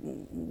like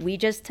we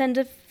just tend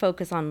to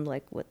focus on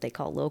like what they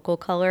call local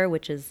color,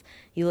 which is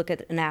you look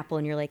at an apple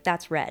and you're like,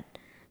 that's red.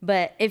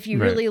 But if you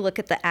really look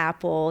at the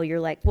apple, you're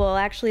like, well,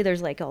 actually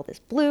there's like all this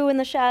blue in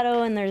the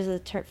shadow, and there's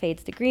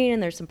fades to green,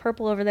 and there's some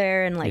purple over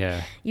there, and like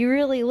you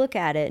really look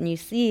at it and you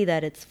see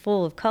that it's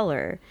full of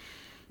color,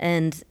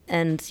 and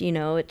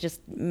it just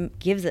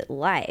gives it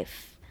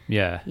life.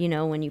 Yeah.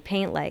 When you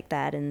paint like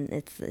that, and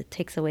it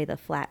takes away the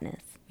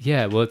flatness.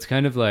 Yeah, well, it's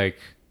kind of like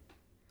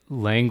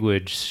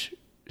language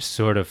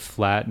sort of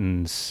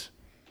flattens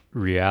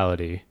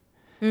reality.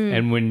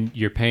 And when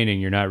you're painting,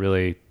 you're not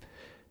really,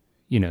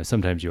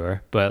 sometimes you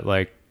are, but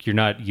like you're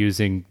not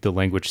using the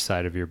language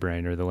side of your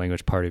brain or the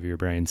language part of your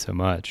brain so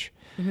much.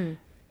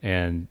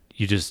 And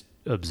you just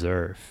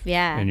observe.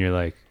 Yeah. And you're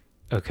like,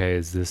 okay,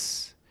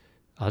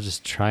 I'll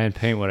just try and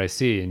paint what I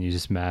see. And you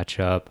just match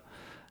up,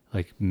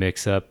 like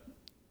mix up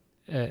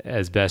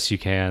as best you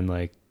can,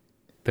 like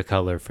the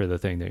color for the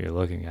thing that you're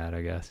looking at,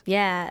 I guess.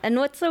 Yeah. And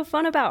what's so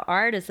fun about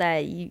art is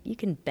that you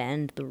can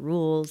bend the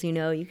rules,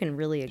 you can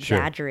really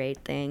exaggerate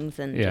things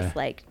and just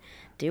like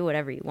do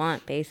whatever you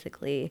want,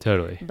 basically.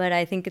 Totally. But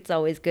I think it's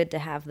always good to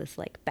have this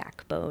like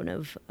backbone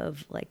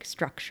of like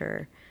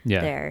structure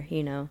there,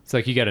 It's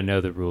like you got to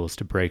know the rules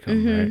to break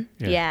them, right?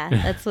 Yeah,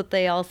 that's what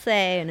they all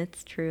say, and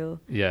it's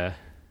true. Yeah.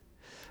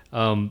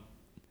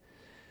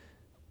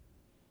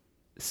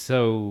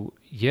 So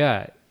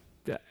yeah,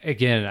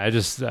 again, I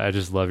just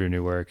love your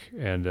new work,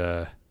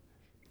 and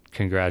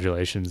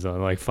congratulations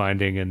on like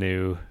finding a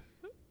new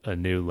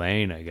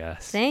lane, I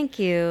guess. Thank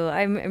you.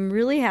 I'm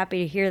really happy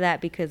to hear that,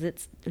 because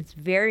it's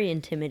very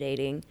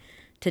intimidating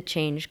to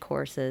change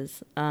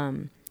courses,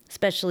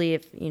 especially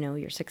if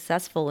you're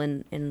successful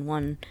in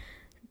one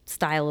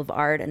style of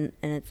art, and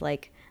it's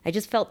like I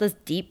just felt this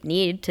deep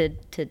need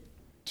to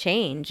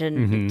change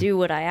and do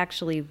what I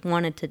actually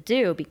wanted to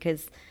do,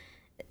 because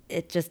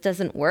it just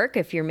doesn't work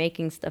if you're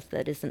making stuff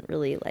that isn't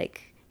really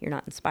like you're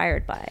not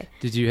inspired by.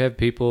 Did you have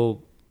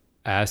people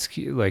ask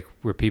you, like,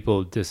 were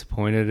people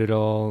disappointed at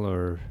all,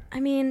 or? I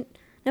mean,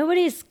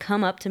 nobody's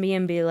come up to me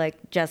and be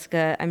like,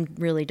 Jessica, I'm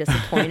really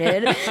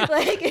disappointed.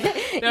 Like,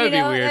 that would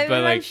be weird,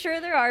 but like, I'm sure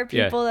there are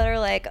people that are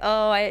like,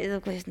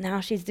 oh, now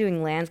she's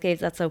doing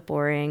landscapes. That's so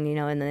boring,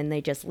 and then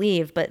they just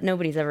leave. But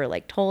nobody's ever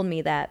like told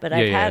me that. But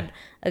I've had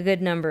a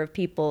good number of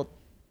people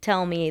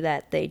tell me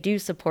that they do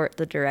support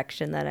the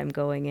direction that I'm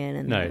going in,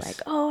 and they're like,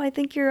 oh, I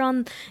think you're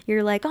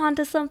like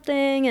onto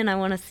something, and I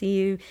want to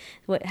see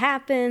what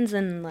happens.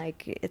 And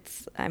like,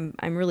 I'm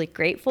really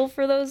grateful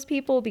for those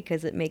people,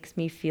 because it makes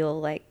me feel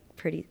like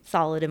pretty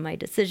solid in my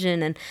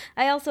decision. And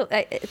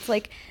it's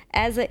like,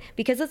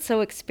 because it's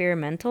so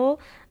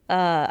experimental,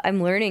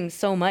 I'm learning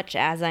so much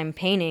as I'm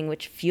painting,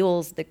 which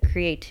fuels the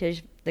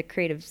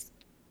creative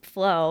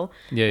flow,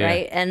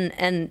 right?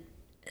 And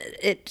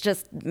it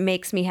just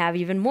makes me have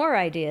even more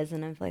ideas,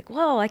 and I'm like,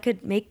 whoa, I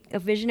could make a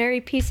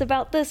visionary piece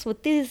about this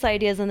with these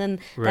ideas, and then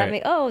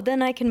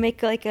then I can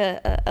make like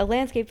a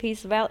landscape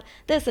piece about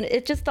this, and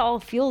it just all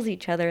fuels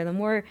each other.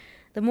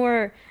 The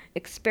more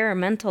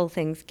experimental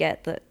things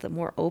get, the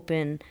more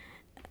open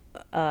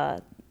I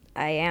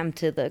am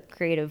to the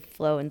creative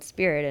flow and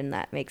spirit, and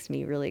that makes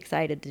me really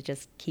excited to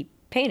just keep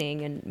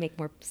painting and make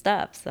more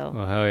stuff. So,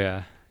 well, hell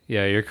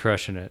yeah, you're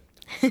crushing it.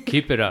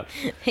 Keep it up.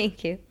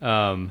 Thank you.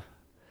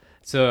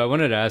 So I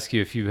wanted to ask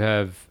you if you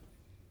have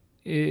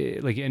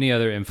like any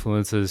other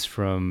influences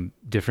from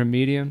different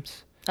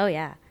mediums. Oh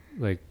yeah,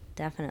 like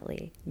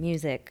definitely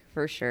music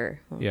for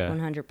sure.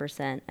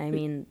 100%. I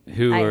mean,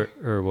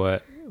 or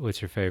what? What's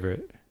your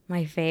favorite?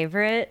 My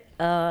favorite,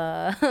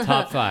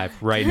 top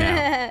 5 right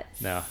now.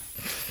 No,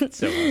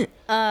 so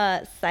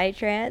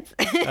psytrance.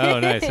 Oh,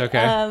 nice.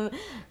 Okay.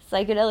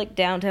 Psychedelic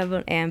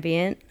downtempo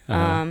ambient,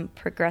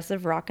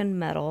 progressive rock and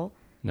metal.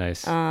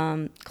 Nice.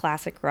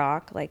 Classic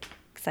rock, like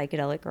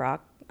psychedelic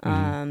rock,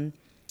 and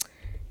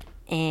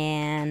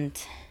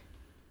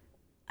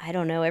I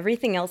don't know,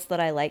 everything else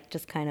that I like,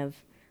 just kind of,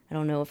 I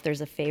don't know if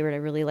there's a favorite. I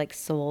really like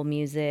soul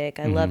music.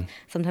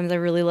 Sometimes I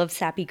really love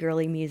sappy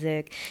girly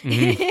music,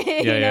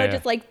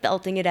 just like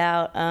belting it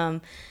out.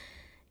 I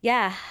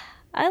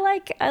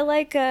like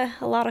a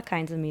lot of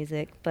kinds of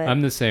music, but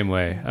I'm the same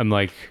way. I'm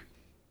like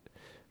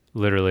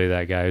literally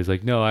that guy who's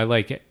like, no, I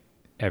like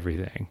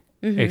everything.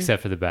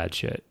 Except for the bad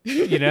shit,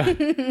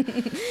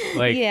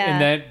 like,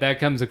 and that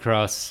comes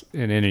across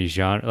in any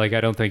genre. Like,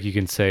 I don't think you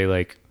can say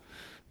like,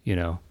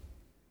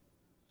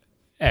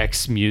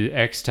 X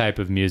type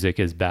of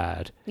music is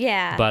bad.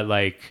 Yeah. But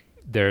like,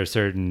 there are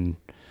certain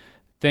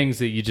things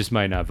that you just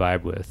might not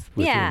vibe with.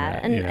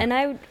 And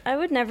I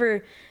would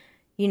never,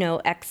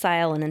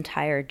 exile an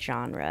entire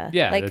genre.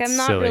 Yeah, like, I'm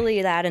not silly.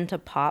 really that into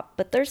pop,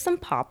 but there's some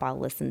pop I'll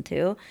listen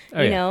to.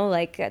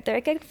 Like, I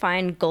can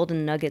find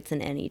golden nuggets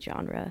in any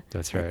genre.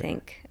 That's right. I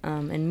think,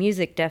 and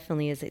music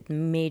definitely is a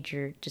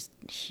major, just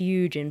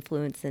huge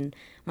influence in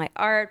my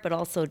art, but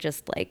also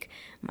just like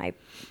my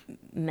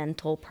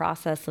mental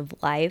process of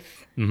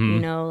life.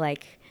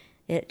 Like,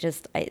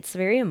 it's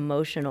very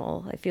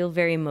emotional. I feel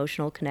very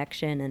emotional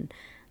connection, and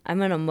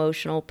I'm an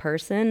emotional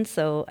person,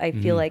 so I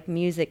feel like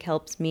music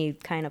helps me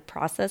kind of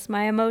process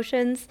my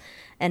emotions,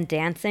 and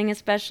dancing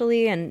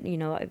especially. And,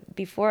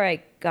 before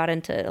I got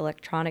into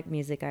electronic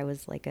music, I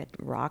was like a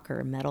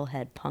rocker,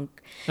 metalhead,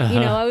 punk.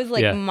 I was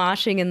like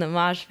moshing in the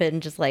mosh pit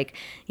and just like,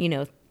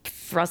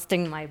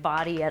 thrusting my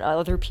body at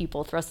other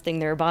people, thrusting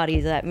their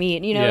bodies at me.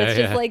 And, it's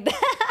just like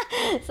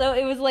that. So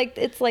it was like,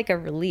 it's like a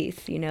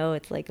release,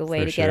 it's like a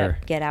way to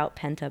get out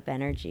pent up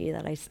energy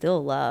that I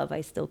still love. I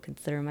still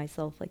consider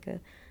myself like a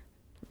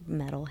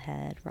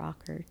metalhead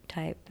rocker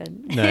type.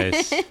 And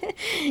nice.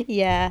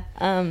 Yeah,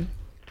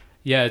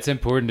 it's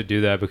important to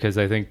do that, because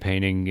I think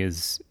painting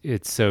it's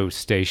so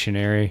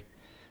stationary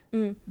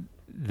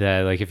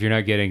that, like, if you're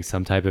not getting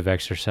some type of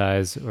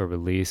exercise or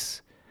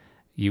release,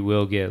 you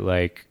will get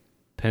like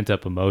pent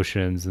up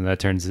emotions, and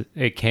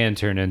it can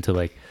turn into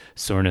like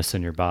soreness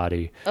in your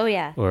body. Oh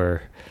yeah.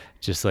 Or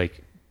just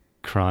like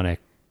chronic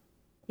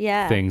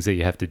things that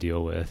you have to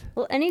deal with.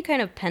 Well, any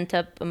kind of pent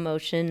up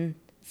emotion,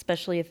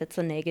 especially if it's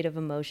a negative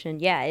emotion,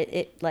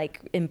 it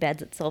like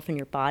embeds itself in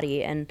your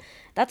body. And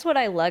that's what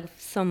I love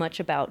so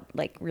much about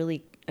like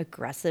really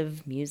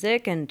aggressive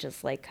music and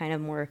just like kind of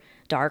more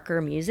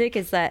darker music,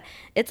 is that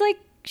it's like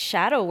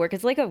shadow work.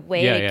 It's like a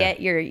way to get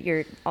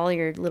your all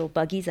your little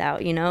buggies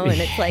out, and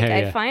it's like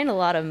I find a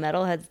lot of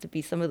metalheads to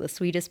be some of the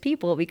sweetest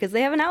people, because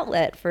they have an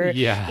outlet for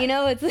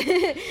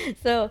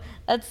it's so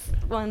that's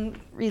one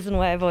reason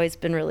why I've always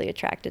been really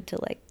attracted to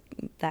like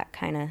that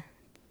kind of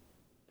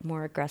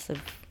more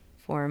aggressive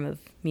form of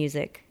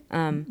music.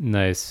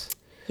 Nice.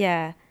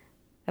 Yeah.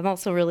 I'm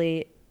also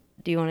really,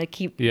 do you want to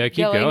keep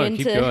going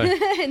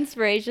into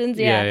inspirations?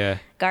 Yeah.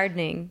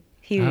 Gardening.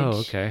 Huge. Oh,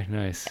 okay.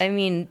 Nice. I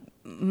mean,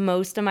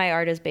 most of my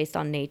art is based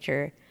on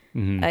nature.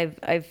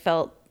 I've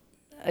felt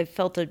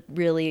a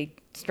really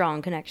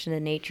strong connection to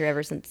nature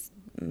ever since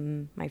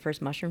my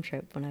first mushroom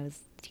trip when I was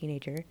a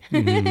teenager.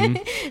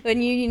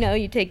 When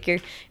you take your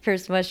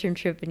first mushroom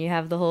trip and you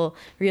have the whole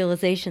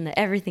realization that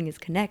everything is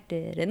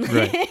connected, and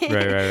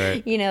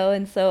right.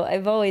 And so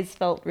I've always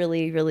felt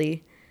really,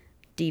 really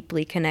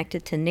deeply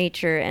connected to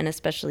nature, and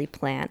especially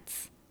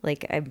plants.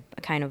 Like I'm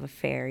kind of a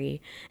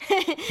fairy.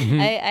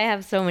 I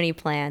have so many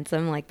plants.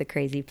 I'm like the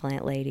crazy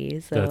plant lady.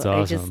 So That's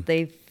awesome.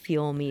 they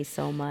fuel me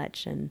so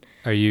much. And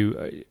Are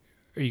you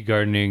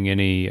gardening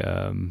any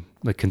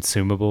like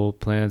consumable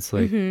plants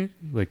like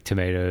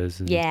tomatoes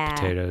and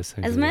potatoes?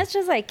 Things as like much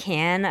as I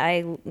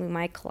can.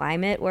 My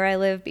climate where I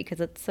live, because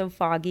it's so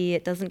foggy,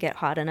 it doesn't get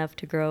hot enough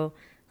to grow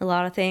a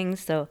lot of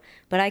things. So,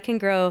 but I can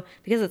grow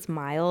because it's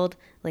mild.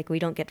 Like we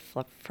don't get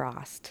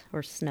frost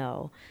or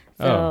snow,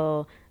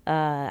 so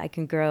I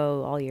can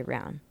grow all year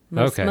round.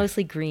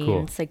 Mostly greens.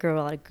 Cool. I grow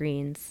a lot of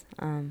greens,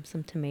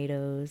 some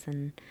tomatoes,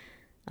 and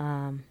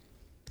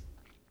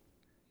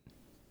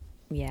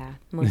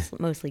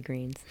mostly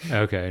greens.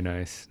 Okay,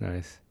 nice.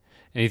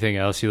 Anything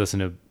else? You listen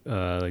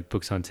to like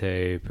books on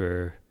tape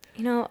or?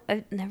 You know,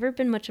 I've never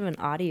been much of an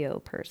audio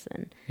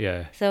person.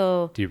 Yeah.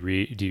 So do you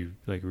read? Do you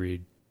like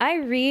read? I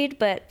read,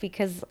 but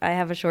because I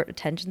have a short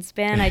attention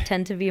span, I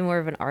tend to be more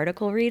of an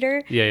article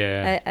reader.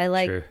 Yeah. I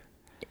like, sure.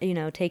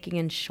 Taking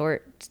in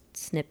short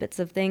snippets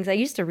of things. I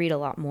used to read a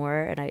lot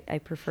more, and I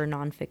prefer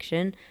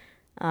nonfiction.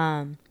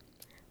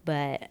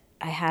 But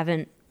I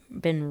haven't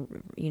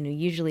been,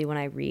 usually when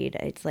I read,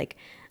 it's like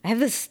I have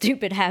this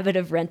stupid habit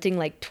of renting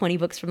like 20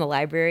 books from the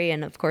library,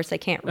 and of course I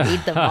can't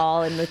read them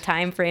all in the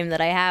time frame that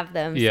I have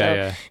them.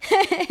 Yeah.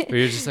 Or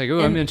you're just like,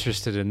 oh, I'm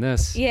interested in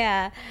this.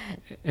 Yeah.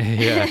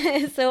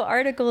 Yeah. So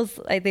articles,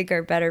 I think,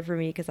 are better for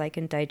me because I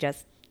can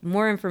digest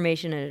more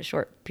information in a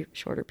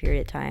shorter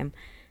period of time.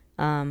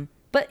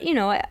 But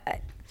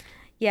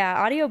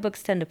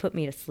audiobooks tend to put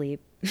me to sleep.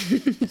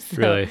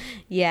 Really?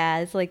 Yeah,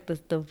 it's like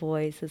the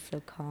voice is so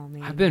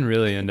calming. I've been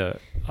really into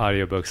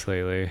audiobooks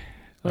lately.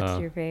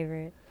 What's your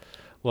favorite?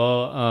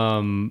 Well,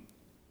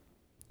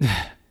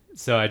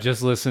 so I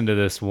just listened to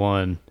this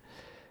one.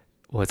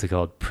 What's it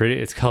called?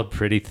 It's called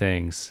Pretty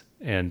Things,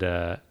 and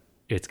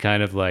it's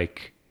kind of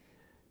like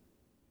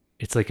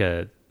it's like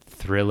a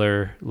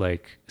thriller,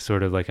 like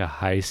sort of like a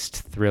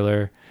heist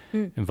thriller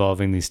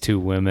involving these two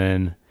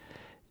women,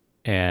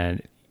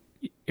 and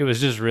it was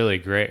just really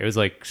great. It was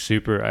like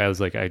super. I was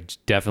like, I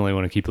definitely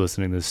want to keep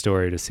listening to this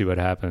story to see what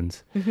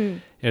happens. Mm-hmm.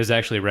 It was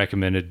actually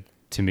recommended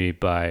to me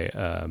by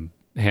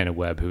Hannah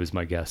Webb, who was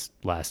my guest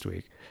last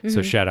week. Mm-hmm.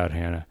 So shout out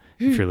Hannah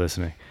if you're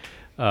listening.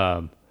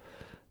 But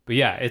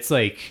yeah, it's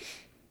like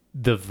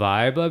the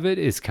vibe of it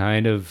is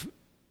kind of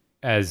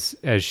as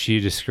she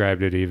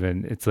described it.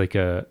 Even it's like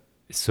a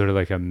sort of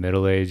like a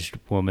middle-aged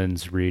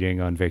woman's reading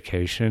on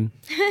vacation.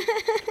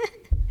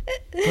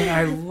 But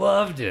I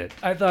loved it.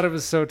 I thought it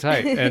was so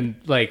tight. And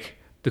like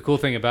the cool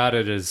thing about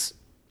it is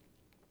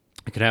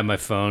I can have my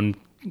phone.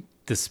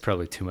 This is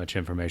probably too much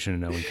information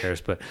and no one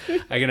cares, but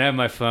I can have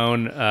my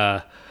phone,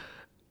 kind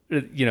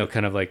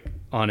of like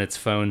on its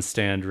phone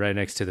stand right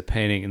next to the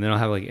painting. And then I'll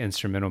have like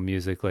instrumental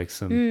music, like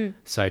some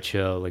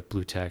sideshow, like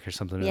Blue Tech or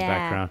something in the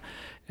background.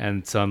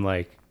 And so I'm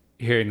like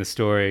hearing the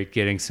story,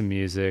 getting some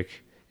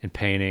music and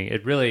painting.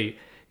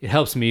 It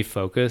helps me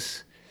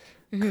focus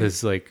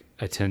because like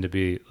I tend to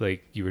be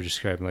like you were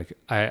describing, like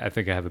I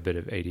think I have a bit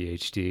of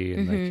ADHD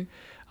and like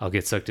I'll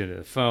get sucked into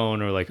the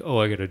phone or like, oh,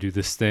 I got to do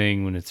this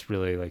thing when it's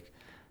really like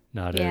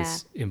not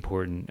as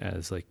important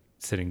as like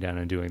sitting down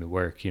and doing the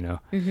work,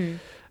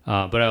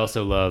 But I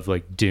also love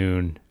like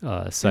Dune,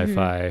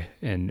 sci-fi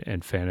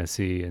and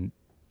fantasy. And,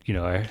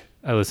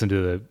 I listened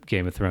to the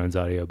Game of Thrones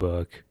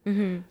audiobook.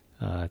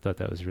 I thought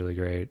that was really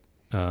great.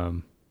 I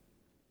don't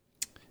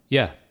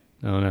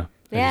know.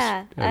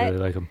 I really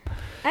like them.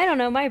 I don't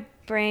know. My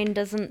brain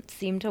doesn't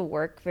seem to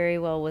work very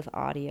well with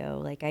audio.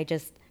 Like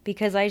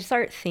because I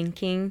start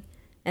thinking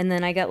and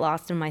then I get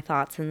lost in my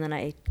thoughts and then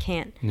I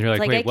can't. And you're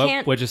like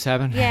wait, what just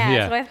happened?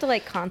 Yeah. So I have to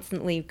like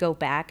constantly go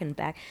back and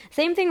back.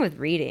 Same thing with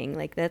reading.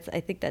 Like I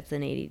think that's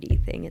an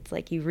ADD thing. It's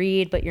like you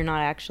read, but you're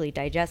not actually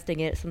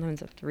digesting it.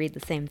 Sometimes I have to read the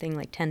same thing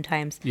like 10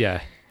 times.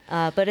 Yeah.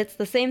 But it's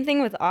the same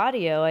thing with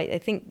audio. I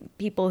think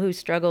people who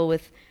struggle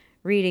with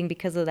reading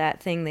because of that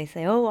thing, they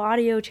say, oh,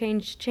 audio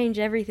change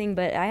everything.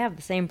 But I have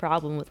the same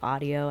problem with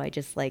audio. I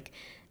just like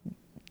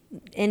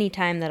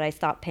anytime that I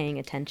stop paying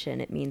attention,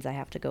 it means I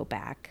have to go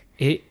back.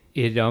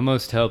 It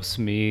almost helps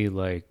me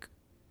like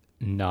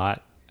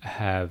not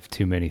have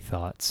too many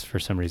thoughts for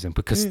some reason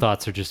because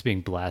thoughts are just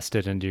being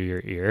blasted into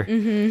your ear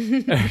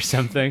or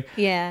something.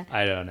 Yeah.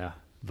 I don't know.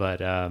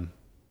 But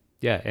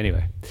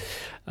anyway.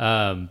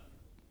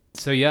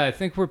 So yeah, I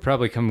think we're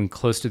probably coming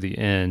close to the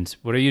end.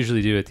 What I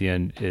usually do at the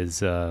end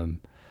is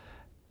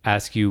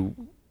ask you,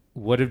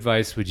 what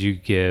advice would you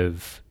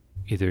give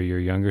either your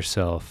younger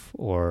self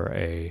or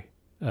a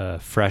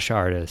fresh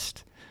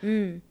artist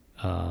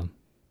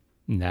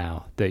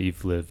now that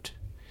you've lived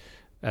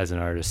as an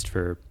artist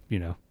for,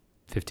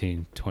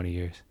 15, 20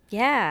 years?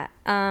 Yeah.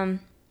 I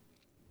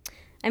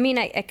mean,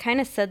 I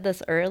kind of said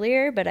this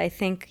earlier, but I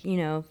think,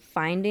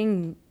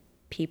 finding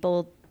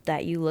people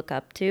that you look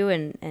up to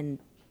and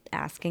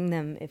asking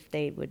them if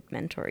they would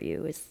mentor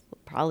you is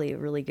probably a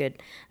really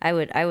good. I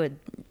would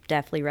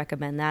definitely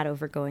recommend that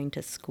over going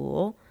to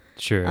school.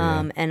 Sure.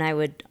 And I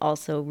would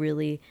also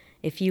really,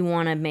 if you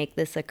want to make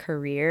this a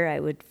career, I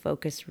would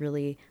focus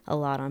really a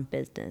lot on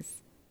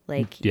business.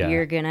 Like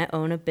you're going to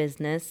own a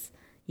business.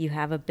 you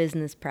have a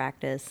business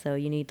practice, so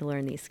you need to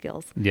learn these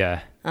skills.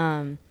 Yeah.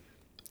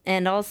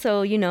 And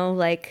also, you know,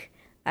 like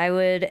I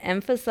would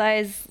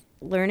emphasize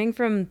learning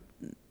from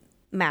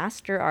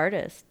master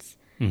artists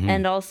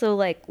and also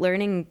like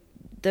learning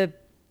the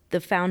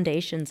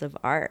foundations of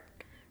art,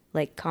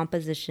 like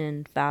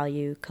composition,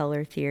 value,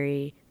 color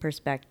theory,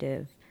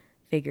 perspective,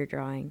 figure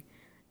drawing.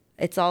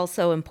 It's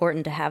also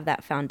important to have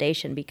that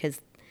foundation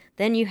because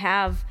then you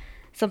have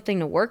something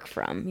to work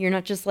from. You're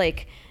not just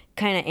like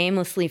kind of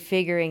aimlessly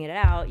figuring it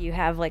out. You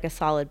have like a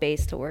solid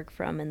base to work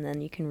from, and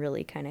then you can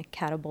really kind of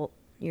catapult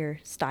your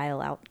style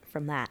out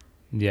from that.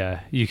 Yeah,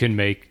 you can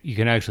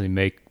actually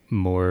make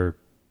more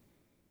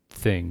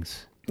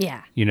things.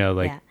 Yeah. You know,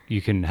 like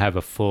you can have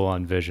a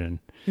full-on vision.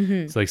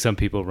 It's like some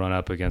people run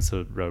up against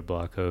a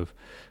roadblock of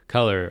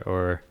color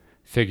or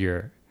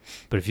figure,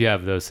 but if you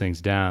have those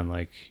things down,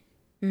 like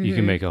you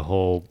can make a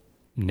whole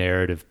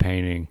narrative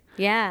painting.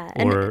 Yeah.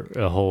 Or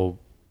a whole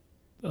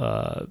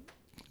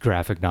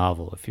graphic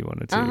novel if you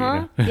wanted to. You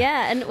know?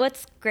 Yeah, and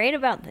what's great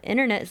about the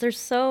internet is there's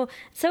so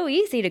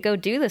easy to go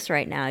do this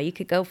right now. You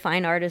could go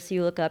find artists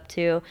you look up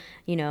to,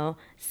 you know,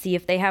 see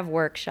if they have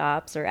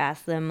workshops or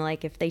ask them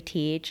like if they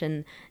teach,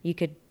 and you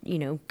could, you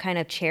know, kind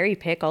of cherry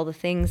pick all the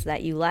things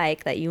that you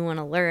like, that you want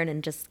to learn,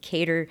 and just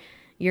cater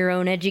your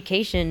own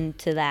education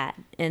to that.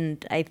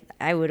 And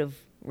I would have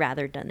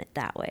rather done it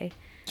that way.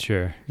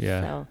 Sure.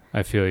 Yeah. So,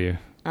 I feel you.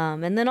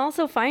 And then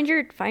also find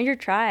your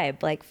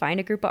tribe, like find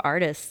a group of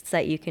artists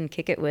that you can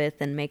kick it with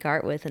and make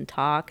art with and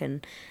talk,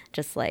 and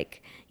just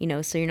like, you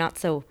know, so you're not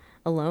so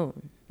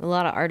alone. A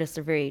lot of artists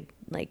are very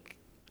like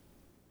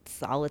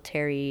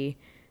solitary,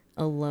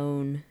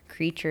 alone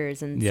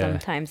creatures, and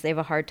sometimes they have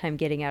a hard time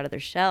getting out of their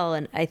shell.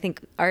 And I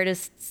think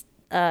artists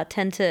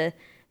tend to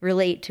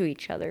relate to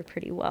each other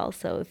pretty well.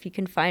 So if you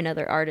can find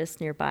other artists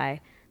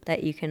nearby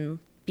that you can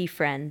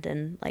befriend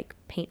and like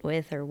paint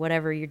with, or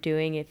whatever you're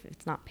doing, if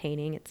it's not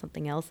painting, it's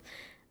something else,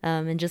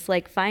 and just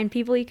like find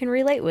people you can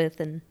relate with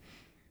and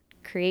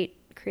create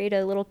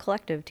a little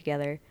collective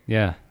together.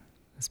 Yeah,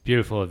 that's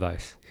beautiful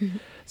advice.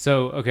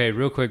 So, okay,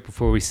 real quick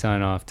before we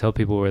sign off, tell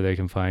people where they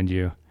can find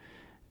you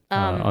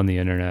on the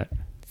internet.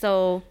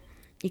 So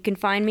you can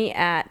find me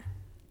at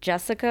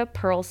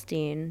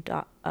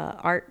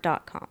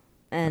jessicaperlstein.art.com,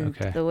 and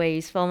the way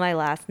you spell my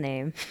last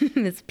name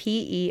is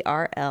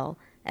PERLSTEIN.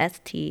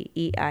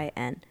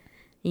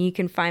 You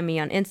can find me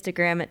on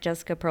Instagram at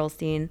Jessica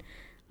Perlstein.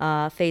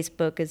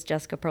 Facebook is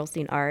Jessica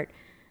Perlstein Art.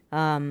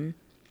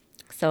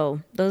 So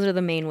those are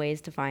the main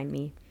ways to find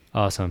me.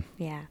 Awesome.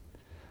 Yeah.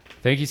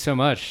 Thank you so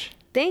much.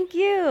 Thank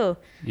you.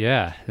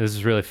 Yeah, this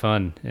is really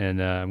fun,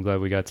 and I'm glad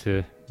we got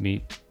to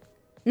meet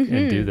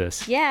and do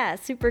this. Yeah,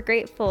 super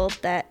grateful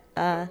that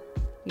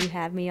you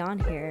had me on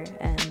here,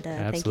 and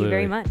thank you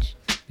very much.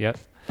 Yep.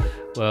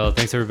 Well,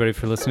 thanks everybody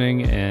for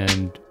listening,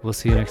 and we'll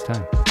see you next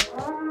time.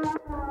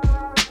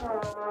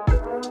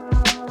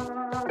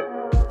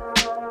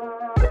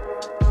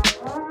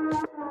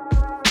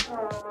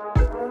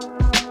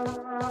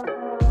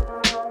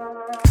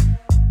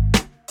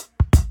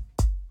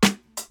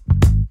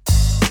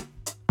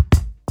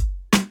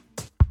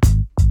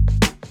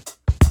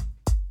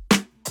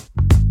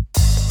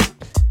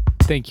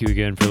 Thank you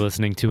again for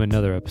listening to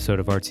another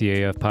episode of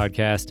RTAF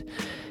Podcast.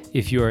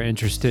 If you are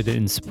interested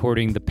in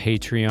supporting the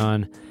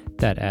Patreon,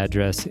 that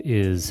address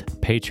is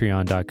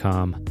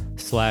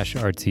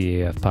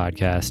patreon.com/RTAF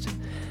Podcast.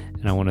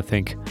 And I want to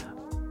thank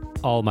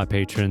all my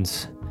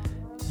patrons.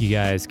 You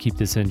guys keep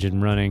this engine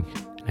running.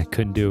 I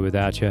couldn't do it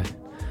without you.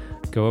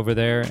 Go over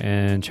there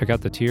and check out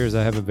the tiers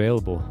I have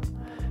available.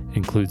 It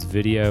includes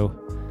video,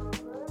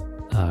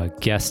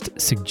 guest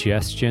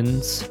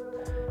suggestions,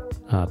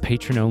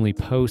 patron-only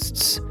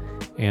posts,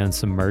 and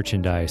some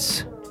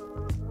merchandise.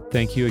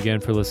 Thank you again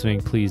for listening.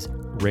 Please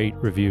rate,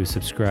 review,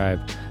 subscribe.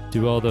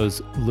 Do all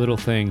those little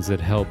things that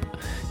help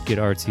get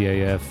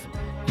RTAF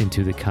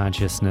into the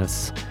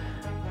consciousness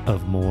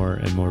of more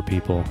and more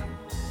people.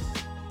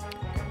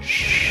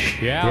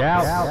 Yeah.